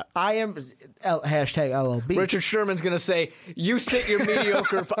about that. I am hashtag LLB. Richard Sherman's going to say, "You sit your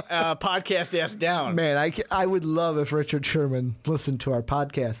mediocre podcast ass down." Man, I would love if Richard Sherman listened to our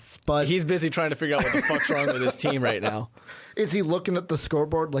podcasts, but he's busy trying to figure out what the fuck's wrong with his team right now. Is he looking at the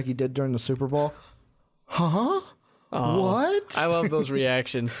scoreboard like he did during the Super Bowl? Huh? What? I love those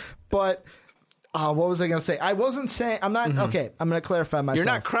reactions. But what was I going to say? I wasn't saying... I'm not... Okay, I'm going to clarify myself.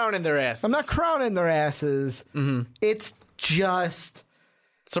 You're not crowning their asses. I'm not crowning their asses. It's just...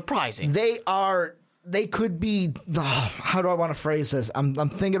 surprising. They could be... how do I want to phrase this? I'm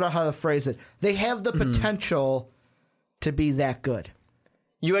thinking about how to phrase it. They have the potential to be that good.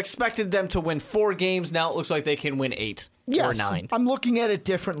 You expected them to win 4 games. Now it looks like they can win 8 or 9. I'm looking at it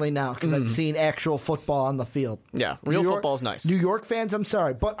differently now because I've seen actual football on the field. Yeah, real football's nice. New York fans, I'm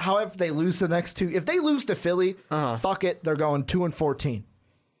sorry. But however, they lose the next 2. If they lose to Philly, fuck it. They're going 2-14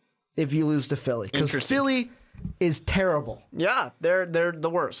 if you lose to Philly. Because Philly is terrible. Yeah, they're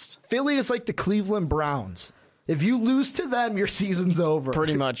the worst. Philly is like the Cleveland Browns. If you lose to them, your season's over.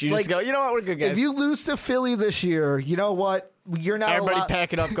 Pretty much. You just go, you know what, we're good guys. If you lose to Philly this year, you know what? You're not Everybody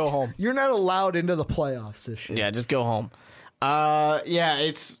pack it up, go home. You're not allowed into the playoffs this year. Yeah, just go home.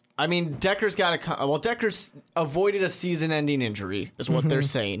 Decker's got to. Well, Decker's avoided a season-ending injury, is what they're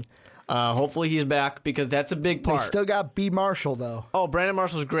saying. Hopefully he's back because that's a big part. They still got B. Marshall though. Oh, Brandon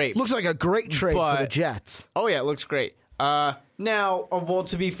Marshall's great. Looks like a great trade for the Jets. Oh yeah, it looks great. To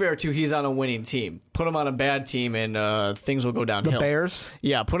be fair too, he's on a winning team. Put him on a bad team and things will go downhill. The Bears?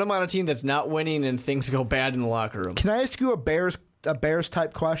 Yeah, put him on a team that's not winning and things go bad in the locker room. Can I ask you a Bears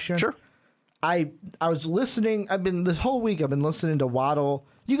type question? Sure. I was listening. This whole week I've been listening to Waddle.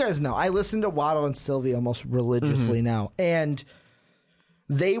 You guys know I listen to Waddle and Sylvie almost religiously now, and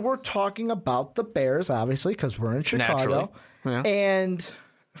they were talking about the Bears, obviously, because we're in Chicago. Yeah. And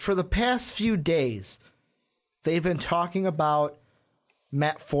for the past few days, they've been talking about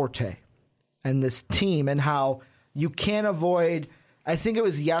Matt Forte and this team and how you can't avoid. I think it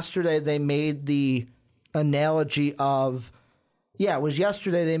was yesterday they made the analogy of. Yeah, it was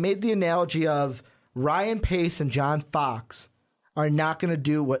yesterday. They made the analogy of Ryan Pace and John Fox are not going to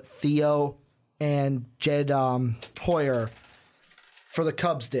do what Theo and Jed Hoyer for the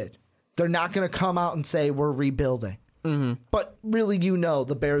Cubs did. They're not going to come out and say we're rebuilding. Mm-hmm. But really,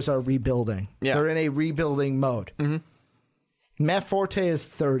 the Bears are rebuilding. Yeah. They're in a rebuilding mode. Mm-hmm. Matt Forte is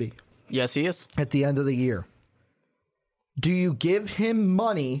 30. Yes, he is. At the end of the year. Do you give him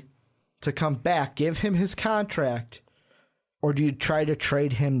money to come back, give him his contract, or do you try to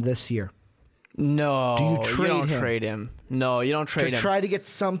trade him this year? No. Do you don't trade him. No, you don't trade him. To try to get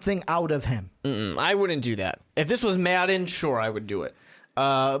something out of him. I wouldn't do that. If this was Madden, sure, I would do it.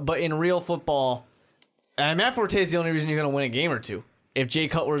 But in real football, Matt Forte is the only reason you're going to win a game or two. If Jay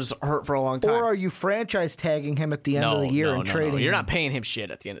Cutler's hurt for a long time. Or are you franchise tagging him at the end of the year and trading him? You're not paying him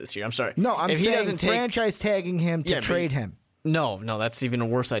shit at the end of this year. I'm sorry. No, I'm saying franchise tagging him to trade him. No, that's even a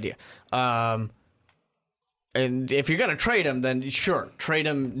worse idea. And if you're going to trade him, then sure, trade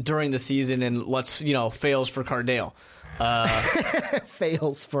him during the season and fails for Cardale.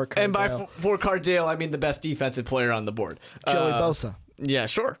 Fails for Cardale. And for Cardale, I mean the best defensive player on the board. Joey Bosa. Yeah,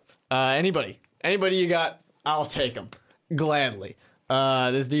 sure. Anybody you got, I'll take him. Gladly.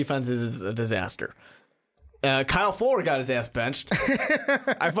 This defense is a disaster. Kyle Fuller got his ass benched.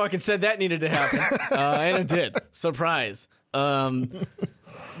 I fucking said that needed to happen. And it did. Surprise.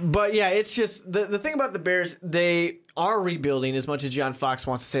 But yeah, it's just the thing about the Bears, they are rebuilding as much as John Fox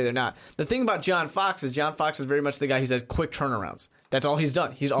wants to say they're not. The thing about John Fox is very much the guy who says quick turnarounds. That's all he's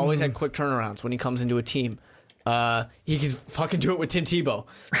done. He's always had quick turnarounds when he comes into a team. He can fucking do it with Tim Tebow,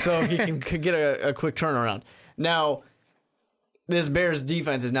 so he can get a quick turnaround. Now, this Bears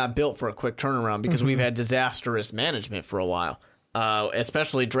defense is not built for a quick turnaround because we've had disastrous management for a while,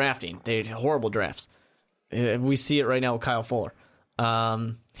 especially drafting. They had horrible drafts. We see it right now with Kyle Fuller.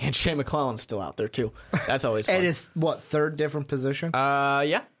 And Shea McClellan's still out there, too. That's always fun. And it's, third different position?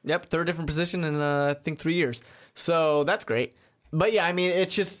 Yeah. Yep, third different position in, I think, 3 years. So that's great. But, yeah, I mean,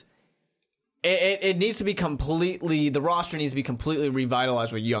 it's just... It needs to be the roster needs to be completely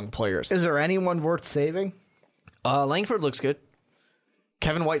revitalized with young players. Is there anyone worth saving? Langford looks good.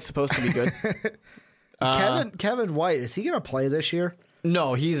 Kevin White's supposed to be good. Kevin White, is he going to play this year?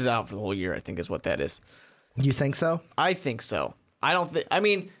 No, he's out for the whole year, I think is what that is. You think so? I think so.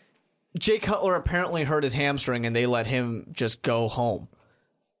 Jay Cutler apparently hurt his hamstring and they let him just go home.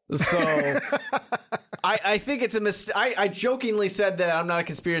 So I think it's a mistake. I jokingly said that I'm not a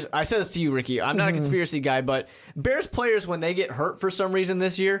conspiracy. I said this to you, Ricky. I'm not a conspiracy guy, but Bears players, when they get hurt for some reason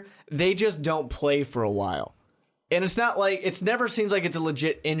this year, they just don't play for a while. And it's not like, it never seems like it's a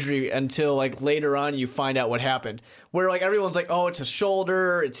legit injury until later on you find out what happened. Where everyone's like, oh, it's a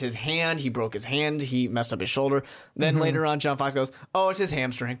shoulder, it's his hand, he broke his hand, he messed up his shoulder. Then later on, John Fox goes, oh, it's his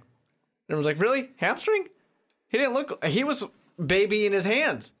hamstring. And everyone's like, really? Hamstring? He was babying his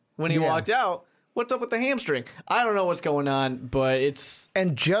hands when he walked out. What's up with the hamstring? I don't know what's going on, but it's...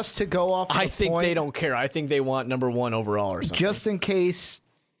 And just to go off I think they don't care. I think they want number 1 overall or something. Just in case...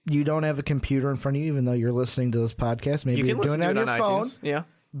 You don't have a computer in front of you, even though you're listening to this podcast. Maybe you're doing it on your phone. iTunes. Yeah.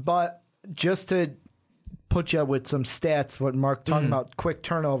 But just to put you with some stats, what Mark talking about, quick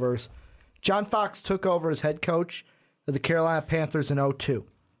turnovers. John Fox took over as head coach of the Carolina Panthers in 2002.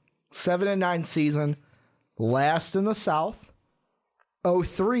 7-9 season, last in the South.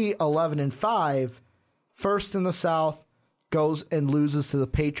 2003, 11-5, first in the South, goes and loses to the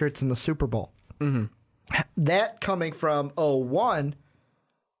Patriots in the Super Bowl. Mm-hmm. That coming from 2001,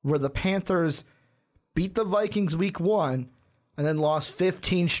 where the Panthers beat the Vikings week 1 and then lost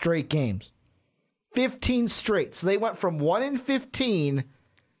 15 straight games. 15 straight. So they went from 1-15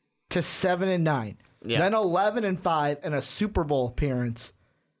 to 7-9. Then 11-5 and a Super Bowl appearance.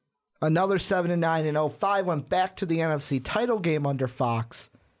 Another 7-9 and 05 went back to the NFC title game under Fox.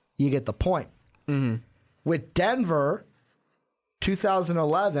 You get the point. Mm-hmm. With Denver,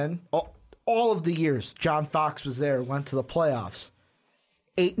 2011, all of the years John Fox was there, went to the playoffs.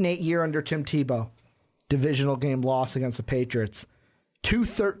 8-8 year under Tim Tebow. Divisional game loss against the Patriots. 2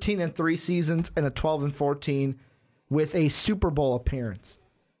 13-3 seasons and a 12-14 with a Super Bowl appearance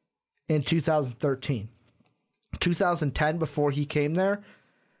in 2013. 2010, before he came there,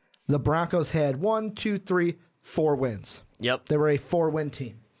 the Broncos had 4 wins. Yep. They were a 4-win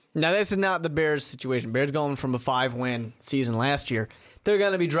team. Now, this is not the Bears situation. Bears going from a 5-win season last year. They're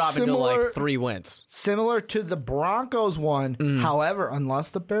going to be dropping to like 3 wins. Similar to the Broncos one. However, unless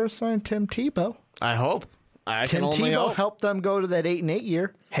the Bears sign Tim Tebow. I hope. Tim Tebow helped them go to that 8-8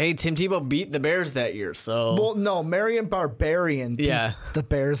 year. Hey, Tim Tebow beat the Bears that year, so... Well, no, Marion Barbarian beat the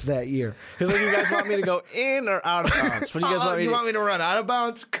Bears that year. Because you guys want me to go in or out of bounds? What do you guys want me to... You want me to run out of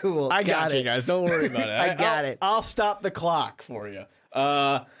bounds? Cool. I got you guys. Don't worry about it. I got it. I'll stop the clock for you.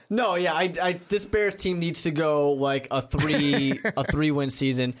 This Bears team needs to go like a 3-win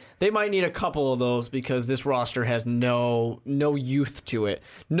season. They might need a couple of those because this roster has no youth to it.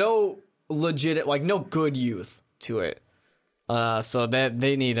 No good youth to it. So that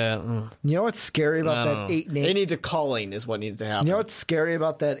they need a... You know what's scary about that 8-8? They need a culling is what needs to happen. You know what's scary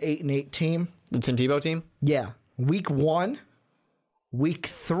about that 8-8 team? The Tim Tebow team? Yeah. Week 1, Week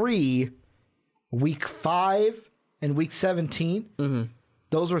 3, Week 5, and Week 17. Mm-hmm.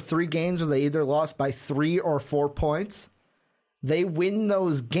 Those were 3 games where they either lost by 3 or 4 points. They win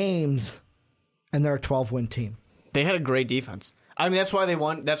those games, and they're a 12-win team. They had a great defense. I mean, that's why they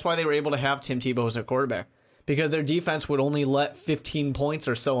won. That's why they were able to have Tim Tebow as their quarterback, because their defense would only let 15 points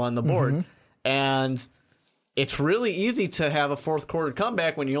or so on the board. Mm-hmm. And it's really easy to have a fourth quarter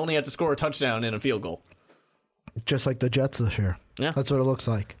comeback when you only have to score a touchdown and a field goal. Just like the Jets this year. Yeah. That's what it looks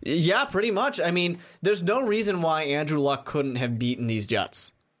like. Yeah, pretty much. I mean, there's no reason why Andrew Luck couldn't have beaten these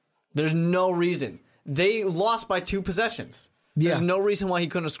Jets. There's no reason. They lost by 2 possessions. There's no reason why he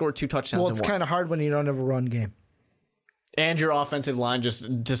couldn't have scored 2 touchdowns. Well, it's kind of hard when you don't have a run game. And your offensive line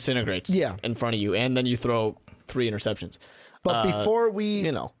just disintegrates in front of you, and then you throw 3 interceptions. But before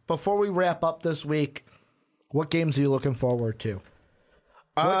we wrap up this week, what games are you looking forward to?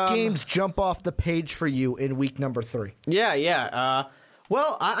 What games jump off the page for you in week number 3? Yeah.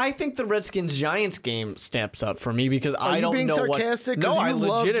 Well, I think the Redskins-Giants game stamps up for me because I don't know what... Are you being sarcastic? No, I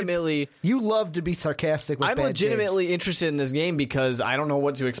legitimately... You love to be sarcastic with I'm bad legitimately games. interested in this game because I don't know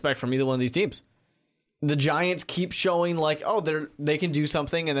what to expect from either one of these teams. The Giants keep showing like, they can do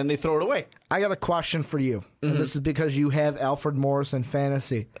something, and then they throw it away. I got a question for you. Mm-hmm. And this is because you have Alfred Morris in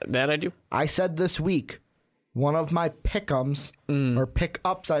fantasy. That I do. I said this week, one of my pick-ups, or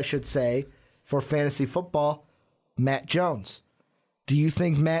pick-ups, I should say, for fantasy football, Matt Jones. Do you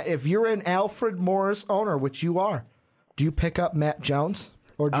think, Matt, if you're an Alfred Morris owner, which you are, do you pick up Matt Jones?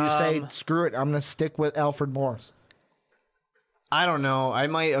 Or do you say, screw it, I'm going to stick with Alfred Morris? I don't know. I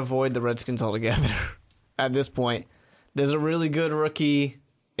might avoid the Redskins altogether at this point. There's a really good rookie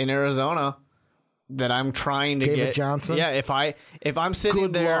in Arizona that I'm trying to get. David Johnson? Yeah, if I'm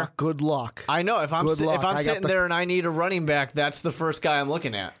sitting there... Good luck. I know. If I'm sitting there and I need a running back, that's the first guy I'm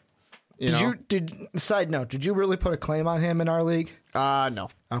looking at. Side note, did you really put a claim on him in our league? No.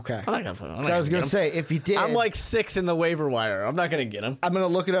 Okay. I'm not gonna I was going to say, if you did... I'm like 6 in the waiver wire. I'm not going to get him. I'm going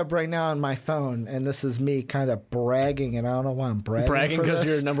to look it up right now on my phone, and this is me kind of bragging, and I don't know why I'm bragging. Bragging because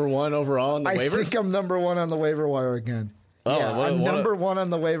you're number 1 overall on the waivers? I think I'm number 1 on the waiver wire again. I'm number 1 on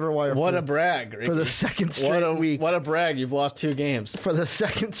the waiver wire. What a brag, Ricky. For the second straight week. What a brag. You've lost 2 games. For the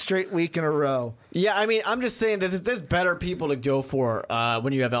second straight week in a row. Yeah, I mean, I'm just saying that there's better people to go for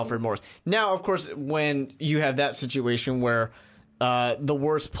when you have Alfred Morris. Now, of course, when you have that situation where the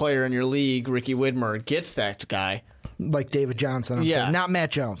worst player in your league, Ricky Widmer, gets that guy. Like David Johnson, I'm saying. Not Matt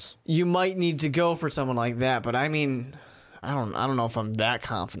Jones. You might need to go for someone like that, but I mean, I don't know if I'm that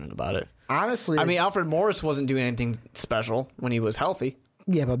confident about it. Honestly, I mean, Alfred Morris wasn't doing anything special when he was healthy.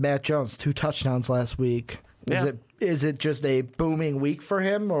 Yeah, but Matt Jones, 2 touchdowns last week. Yeah. Is it just a booming week for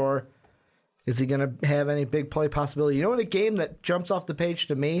him, or is he going to have any big play possibility? You know what a game that jumps off the page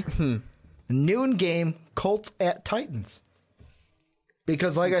to me? A noon game, Colts at Titans.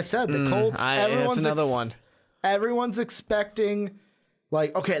 Because, like I said, the Colts... It's another one. Everyone's expecting,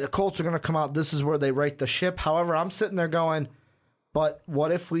 like, okay, the Colts are going to come out. This is where they right the ship. However, I'm sitting there going... But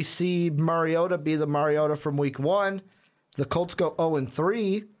what if we see Mariota be the Mariota from week 1? The Colts go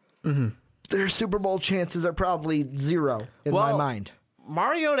 0-3. Mm-hmm. Their Super Bowl chances are probably 0 in my mind.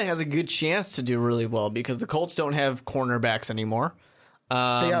 Mariota has a good chance to do really well because the Colts don't have cornerbacks anymore.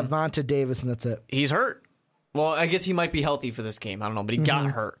 They got Vontae Davis, and that's it. He's hurt. Well, I guess he might be healthy for this game. I don't know, but he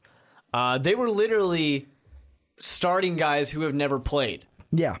got hurt. They were literally starting guys who have never played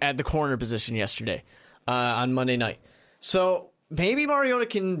at the corner position yesterday on Monday night. So maybe Mariota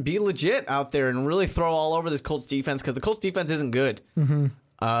can be legit out there and really throw all over this Colts defense because the Colts defense isn't good.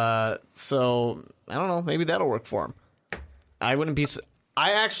 So I don't know. Maybe that'll work for him. I wouldn't be.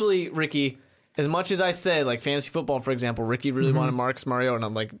 I actually, Ricky, as much as I said, like fantasy football, for example, Ricky really wanted Marcus Mariota, and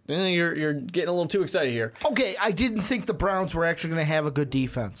I'm like, you're getting a little too excited here. Okay, I didn't think the Browns were actually going to have a good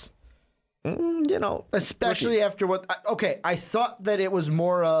defense. Especially rookies. after what. I thought that it was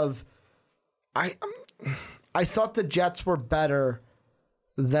more of. I thought the Jets were better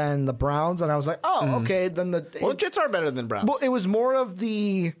than the Browns, and I was like, okay, then the Jets are better than Browns. Well, it was more of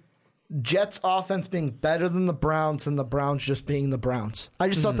the Jets offense being better than the Browns and the Browns just being the Browns. I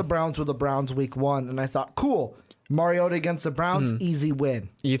just thought the Browns were the Browns week 1, and I thought, cool, Mariota against the Browns, easy win.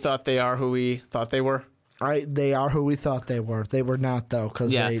 You thought they are who we thought they were? They are who we thought they were. They were not, though,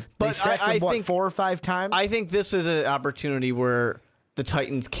 because they sacked them, what, 4 or 5 times? I think this is an opportunity where the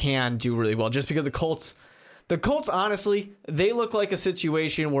Titans can do really well, just because the Colts, honestly, they look like a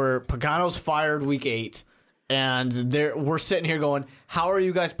situation where Pagano's fired week 8, and we're sitting here going, how are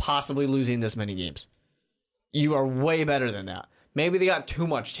you guys possibly losing this many games? You are way better than that. Maybe they got too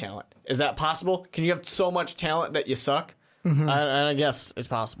much talent. Is that possible? Can you have so much talent that you suck? I guess it's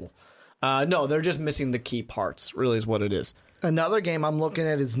possible. No, they're just missing the key parts, really is what it is. Another game I'm looking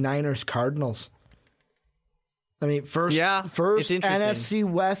at is Niners-Cardinals. I mean, first NFC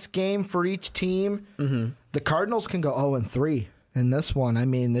West game for each team. The Cardinals can go 0-3 in this one. I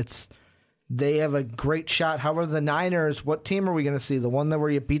mean, they have a great shot. However, the Niners, what team are we going to see? The one where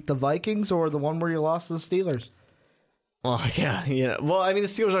you beat the Vikings or the one where you lost to the Steelers? Well, yeah. Well, I mean, the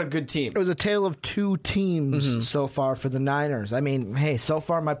Steelers are a good team. It was a tale of 2 teams so far for the Niners. I mean, hey, so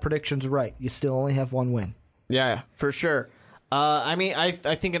far my prediction's right. You still only have 1 win. Yeah, for sure. I mean, I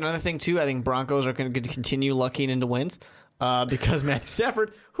think another thing, too, I think Broncos are going to continue lucking into wins because Matthew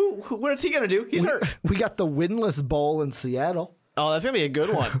Stafford, what's he going to do? He's hurt. We got the winless bowl in Seattle. Oh, that's going to be a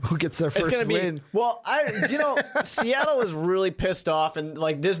good one. Who gets their first win? Well, Seattle is really pissed off, and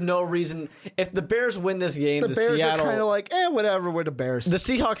like, there's no reason. If the Bears win this game, the Bears are kind of like, whatever, we're the Bears. The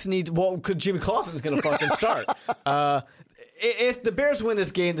Seahawks because Jimmy Clausen's going to fucking start. If the Bears win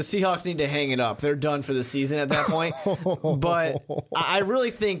this game, the Seahawks need to hang it up. They're done for the season at that point. But I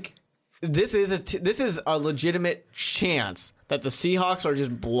really think this is a legitimate chance that the Seahawks are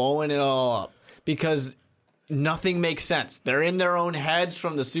just blowing it all up because nothing makes sense. They're in their own heads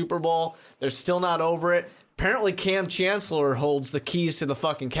from the Super Bowl. They're still not over it. Apparently, Cam Chancellor holds the keys to the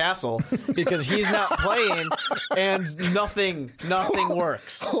fucking castle because he's not playing and nothing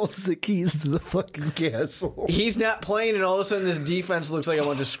works. Holds the keys to the fucking castle. He's not playing, and all of a sudden, this defense looks like a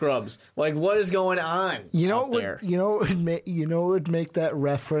bunch of scrubs. Like, what is going on? There? Would make that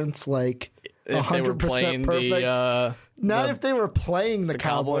reference like 100% perfect. Not if they were playing the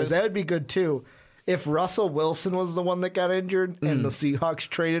Cowboys. That would be good too. If Russell Wilson was the one that got injured and the Seahawks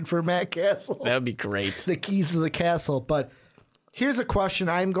traded for Matt Cassel. That would be great. The keys to the castle. But here's a question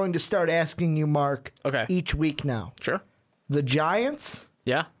I'm going to start asking you, Mark, each week now. Sure. The Giants,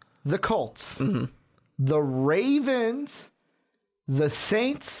 the Colts, the Ravens, the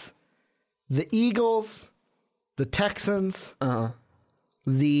Saints, the Eagles, the Texans,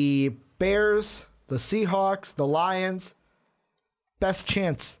 the Bears, the Seahawks, the Lions. Best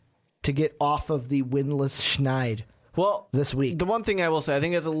chance to get off of the winless schneid this week. The one thing I will say, I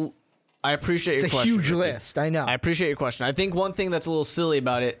think I appreciate your question. It's a huge list, I know. I appreciate your question. I think one thing that's a little silly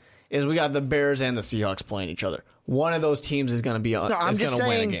about it is we got the Bears and the Seahawks playing each other. One of those teams is going to be win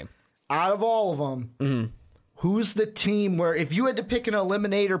a game. Out of all of them, who's the team where if you had to pick an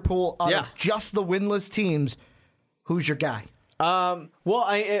eliminator pool out of just the winless teams, who's your guy? Well,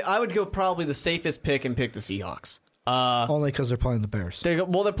 I would go probably the safest pick and pick the Seahawks. Only because they're playing the Bears. They're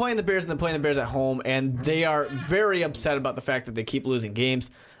playing the Bears, and they're playing the Bears at home, and they are very upset about the fact that they keep losing games.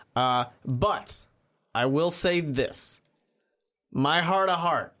 But I will say this. My heart of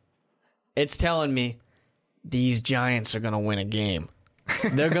heart, it's telling me these Giants are going to win a game.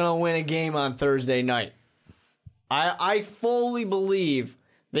 They're going to win a game on Thursday night. I fully believe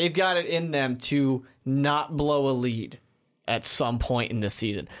they've got it in them to not blow a lead at some point in this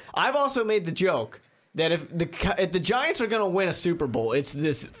season. I've also made the joke that if the Giants are going to win a Super Bowl, it's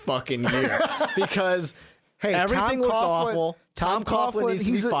this fucking year because everything looks awful. Tom Coughlin needs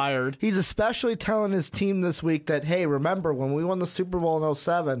to be fired. He's especially telling his team this week that, hey, remember when we won the Super Bowl in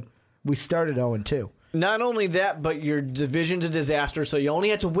 2007, we started 0-2. Not only that, but your division's a disaster, so you only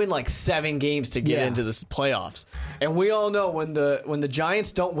have to win like 7 games to get into the playoffs. And we all know when the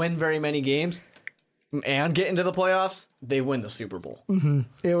Giants don't win very many games and get into the playoffs, they win the Super Bowl. Mm-hmm.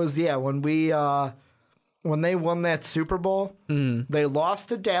 It was when they won that Super Bowl, they lost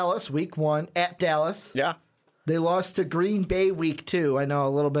to Dallas week 1 at Dallas. Yeah. They lost to Green Bay week 2. I know, a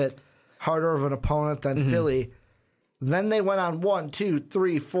little bit harder of an opponent than Philly. Then they went on 1, 2,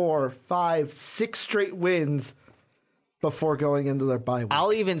 3, 4, 5, 6 straight wins before going into their bye week.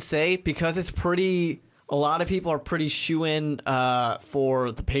 I'll even say, because it's a lot of people are pretty shoo-in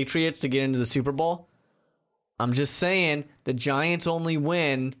for the Patriots to get into the Super Bowl. I'm just saying the Giants only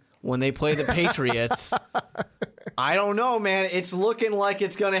win when they play the Patriots. I don't know, man. It's looking like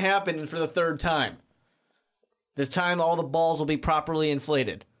it's going to happen for the 3rd time. This time all the balls will be properly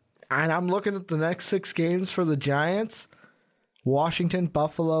inflated. And I'm looking at the next 6 games for the Giants. Washington,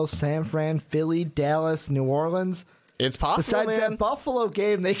 Buffalo, San Fran, Philly, Dallas, New Orleans. It's possible, Besides that Buffalo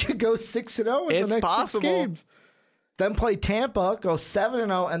game, they could go 6-0 in the next 6 games. Then play Tampa, go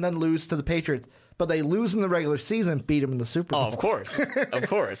 7-0, and then lose to the Patriots. But they lose in the regular season, beat them in the Super Bowl. Oh, of course. Of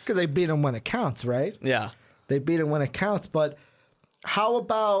course. Because they beat them when it counts, right? Yeah. They beat them when it counts. But how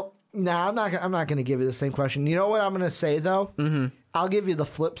about... Nah, I'm not going to give you the same question. You know what I'm going to say, though? Mm-hmm. I'll give you the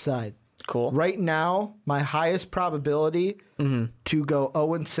flip side. Cool. Right now, my highest probability to go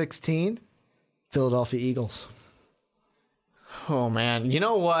 0-16, Philadelphia Eagles. Oh, man. You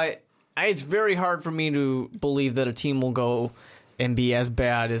know what? It's very hard for me to believe that a team will go and be as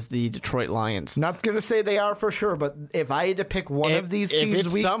bad as the Detroit Lions. Not going to say they are for sure, but if I had to pick one of these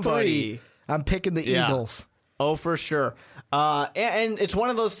teams week 3, I'm picking the Eagles. Oh, for sure. And it's one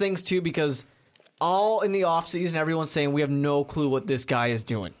of those things, too, because all in the offseason, everyone's saying we have no clue what this guy is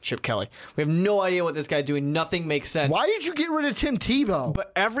doing, Chip Kelly. We have no idea what this guy's doing. Nothing makes sense. Why did you get rid of Tim Tebow?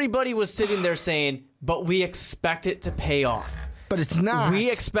 But everybody was sitting there saying, but we expect it to pay off. But it's not. We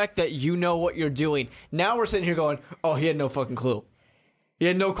expect that you know what you're doing. Now we're sitting here going, oh, he had no fucking clue. He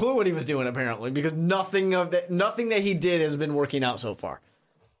had no clue what he was doing, apparently, because nothing that he did has been working out so far.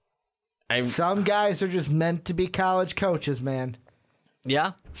 Some guys are just meant to be college coaches, man.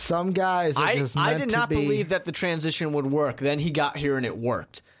 Yeah. Some guys are just meant to be. I did not believe that the transition would work. Then he got here and it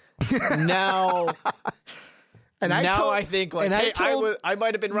worked. Now... I think, like, hey, I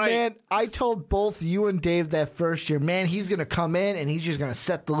might have been right. Man, I told both you and Dave that first year, man, he's going to come in and he's just going to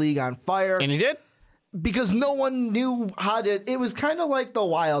set the league on fire. And he did. Because no one knew how to... It was kind of like the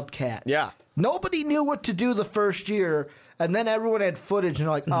Wildcat. Yeah. Nobody knew what to do the first year, and then everyone had footage, and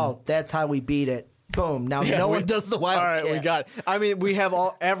they're like, oh, that's how we beat it. Boom. Now no one does the Wildcat. All right, we got it. I mean, we have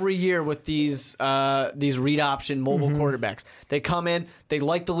every year with these read option mobile quarterbacks. They come in, they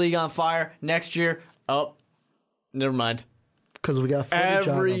light the league on fire. Next year, never mind. Because we got footage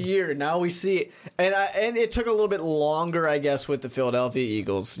every on them. year. Now we see it. And it took a little bit longer, I guess, with the Philadelphia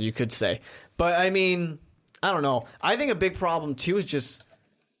Eagles, you could say. But, I mean, I don't know. I think a big problem, too, is just...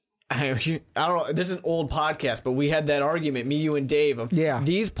 I don't know. This is an old podcast, but we had that argument, me, you, and Dave, of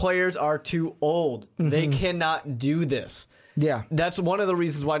these players are too old. They cannot do this. Yeah. That's one of the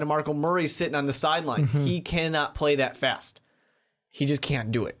reasons why DeMarco Murray's sitting on the sidelines. He cannot play that fast. He just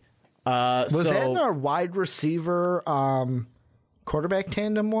can't do it. Was that in our wide receiver quarterback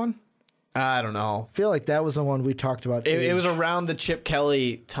tandem one? I don't know. I feel like that was the one we talked about. It was around the Chip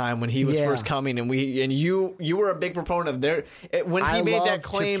Kelly time when he was first coming, and you were a big proponent of when he made that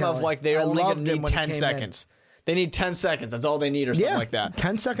claim of like they're only going to need 10 seconds. They need 10 seconds. That's all they need, or something like that.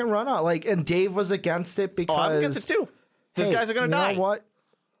 10-second run out. And Dave was against it because I'm against it too. These guys are going to die. You know what?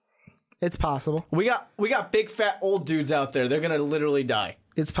 It's possible. We got big fat old dudes out there. They're going to literally die.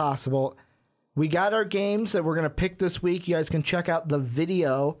 It's possible. We got our games that we're going to pick this week. You guys can check out the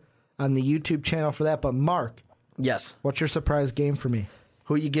video on the YouTube channel for that. But Mark, yes, what's your surprise game for me?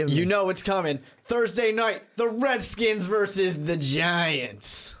 Who you giving me? You know it's coming. Thursday night, the Redskins versus the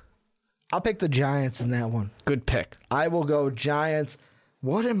Giants. I'll pick the Giants in that one. Good pick. I will go Giants.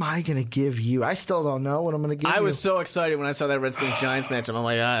 What am I going to give you? I still don't know what I'm going to give you. I was so excited when I saw that Redskins-Giants matchup. I'm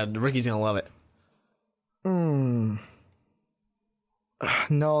like, Ricky's going to love it.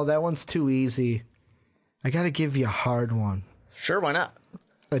 No, that one's too easy. I got to give you a hard one. Sure, why not?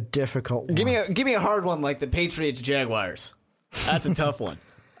 A difficult one. Give me a hard one like the Patriots-Jaguars. That's a tough one.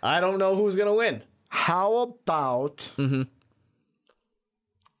 I don't know who's going to win. How about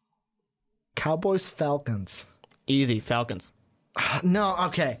Cowboys-Falcons? Easy, Falcons. No,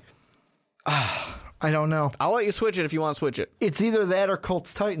 okay. I don't know. I'll let you switch it if you want to switch it. It's either that or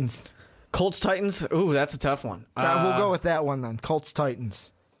Colts-Titans. Colts-Titans? Ooh, that's a tough one. We'll go with that one then.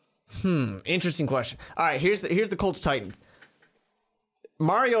 Colts-Titans. Interesting question. All right, here's the Colts-Titans.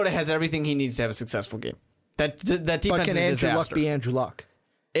 Mariota has everything he needs to have a successful game. That defense But can is a Andrew disaster. Luck be Andrew Luck?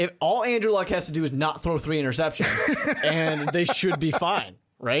 If all Andrew Luck has to do is not throw 3 interceptions, and they should be fine,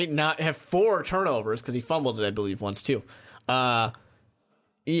 right? Not have 4 turnovers because he fumbled it, I believe, once too. And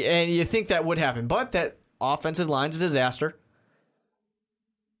you think that would happen, but that offensive line's a disaster.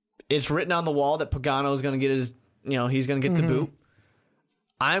 It's written on the wall that Pagano is going to get his, he's going to get the boot.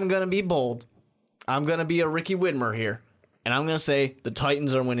 I'm going to be bold. I'm going to be a Ricky Widmer here, and I'm going to say the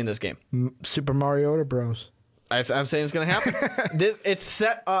Titans are winning this game. Super Mariota Bros. I'm saying it's going to happen. It's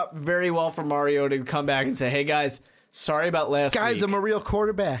set up very well for Mario to come back and say, hey, guys, sorry about last week. Guys, I'm a real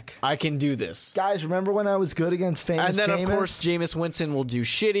quarterback. I can do this. Guys, remember when I was good against famous And then, Jameis? of course, Jameis Winston will do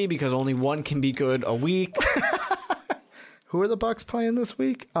shitty because only one can be good a week. Who are the Bucs playing this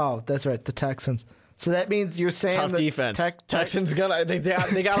week? Oh, that's right, the Texans. So that means you're saying Tough defense. Texans they got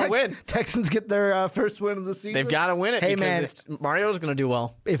to win. Texans get their first win of the season. They've got to win it. Hey, because man, if Mario's going to do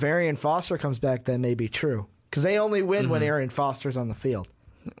well. If Arian Foster comes back, that may be true. Because they only win when Arian Foster's on the field.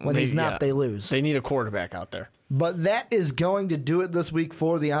 When he's not, they lose. They need a quarterback out there. But that is going to do it this week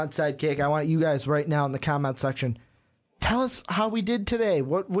for the Onside Kick. I want you guys right now in the comment section, tell us how we did today.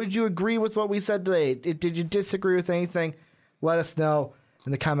 Would you agree with what we said today? Did you disagree with anything? Let us know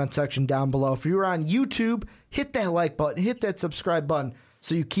in the comment section down below. If you're on YouTube, hit that like button, hit that subscribe button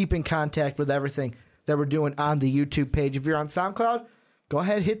so you keep in contact with everything that we're doing on the YouTube page. If you're on SoundCloud, go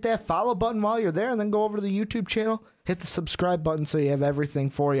ahead, hit that follow button while you're there, and then go over to the YouTube channel, hit the subscribe button so you have everything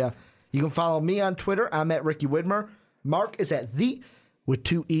for you. You can follow me on Twitter. I'm at Ricky Widmer. Mark is at with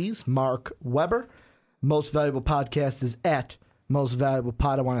 2 E's, Mark Weber. Most Valuable Podcast is at Most Valuable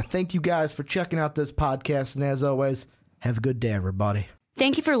Pod. I want to thank you guys for checking out this podcast, and as always, have a good day, everybody.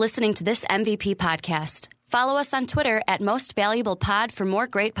 Thank you for listening to this MVP podcast. Follow us on Twitter at Most Valuable Pod for more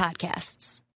great podcasts.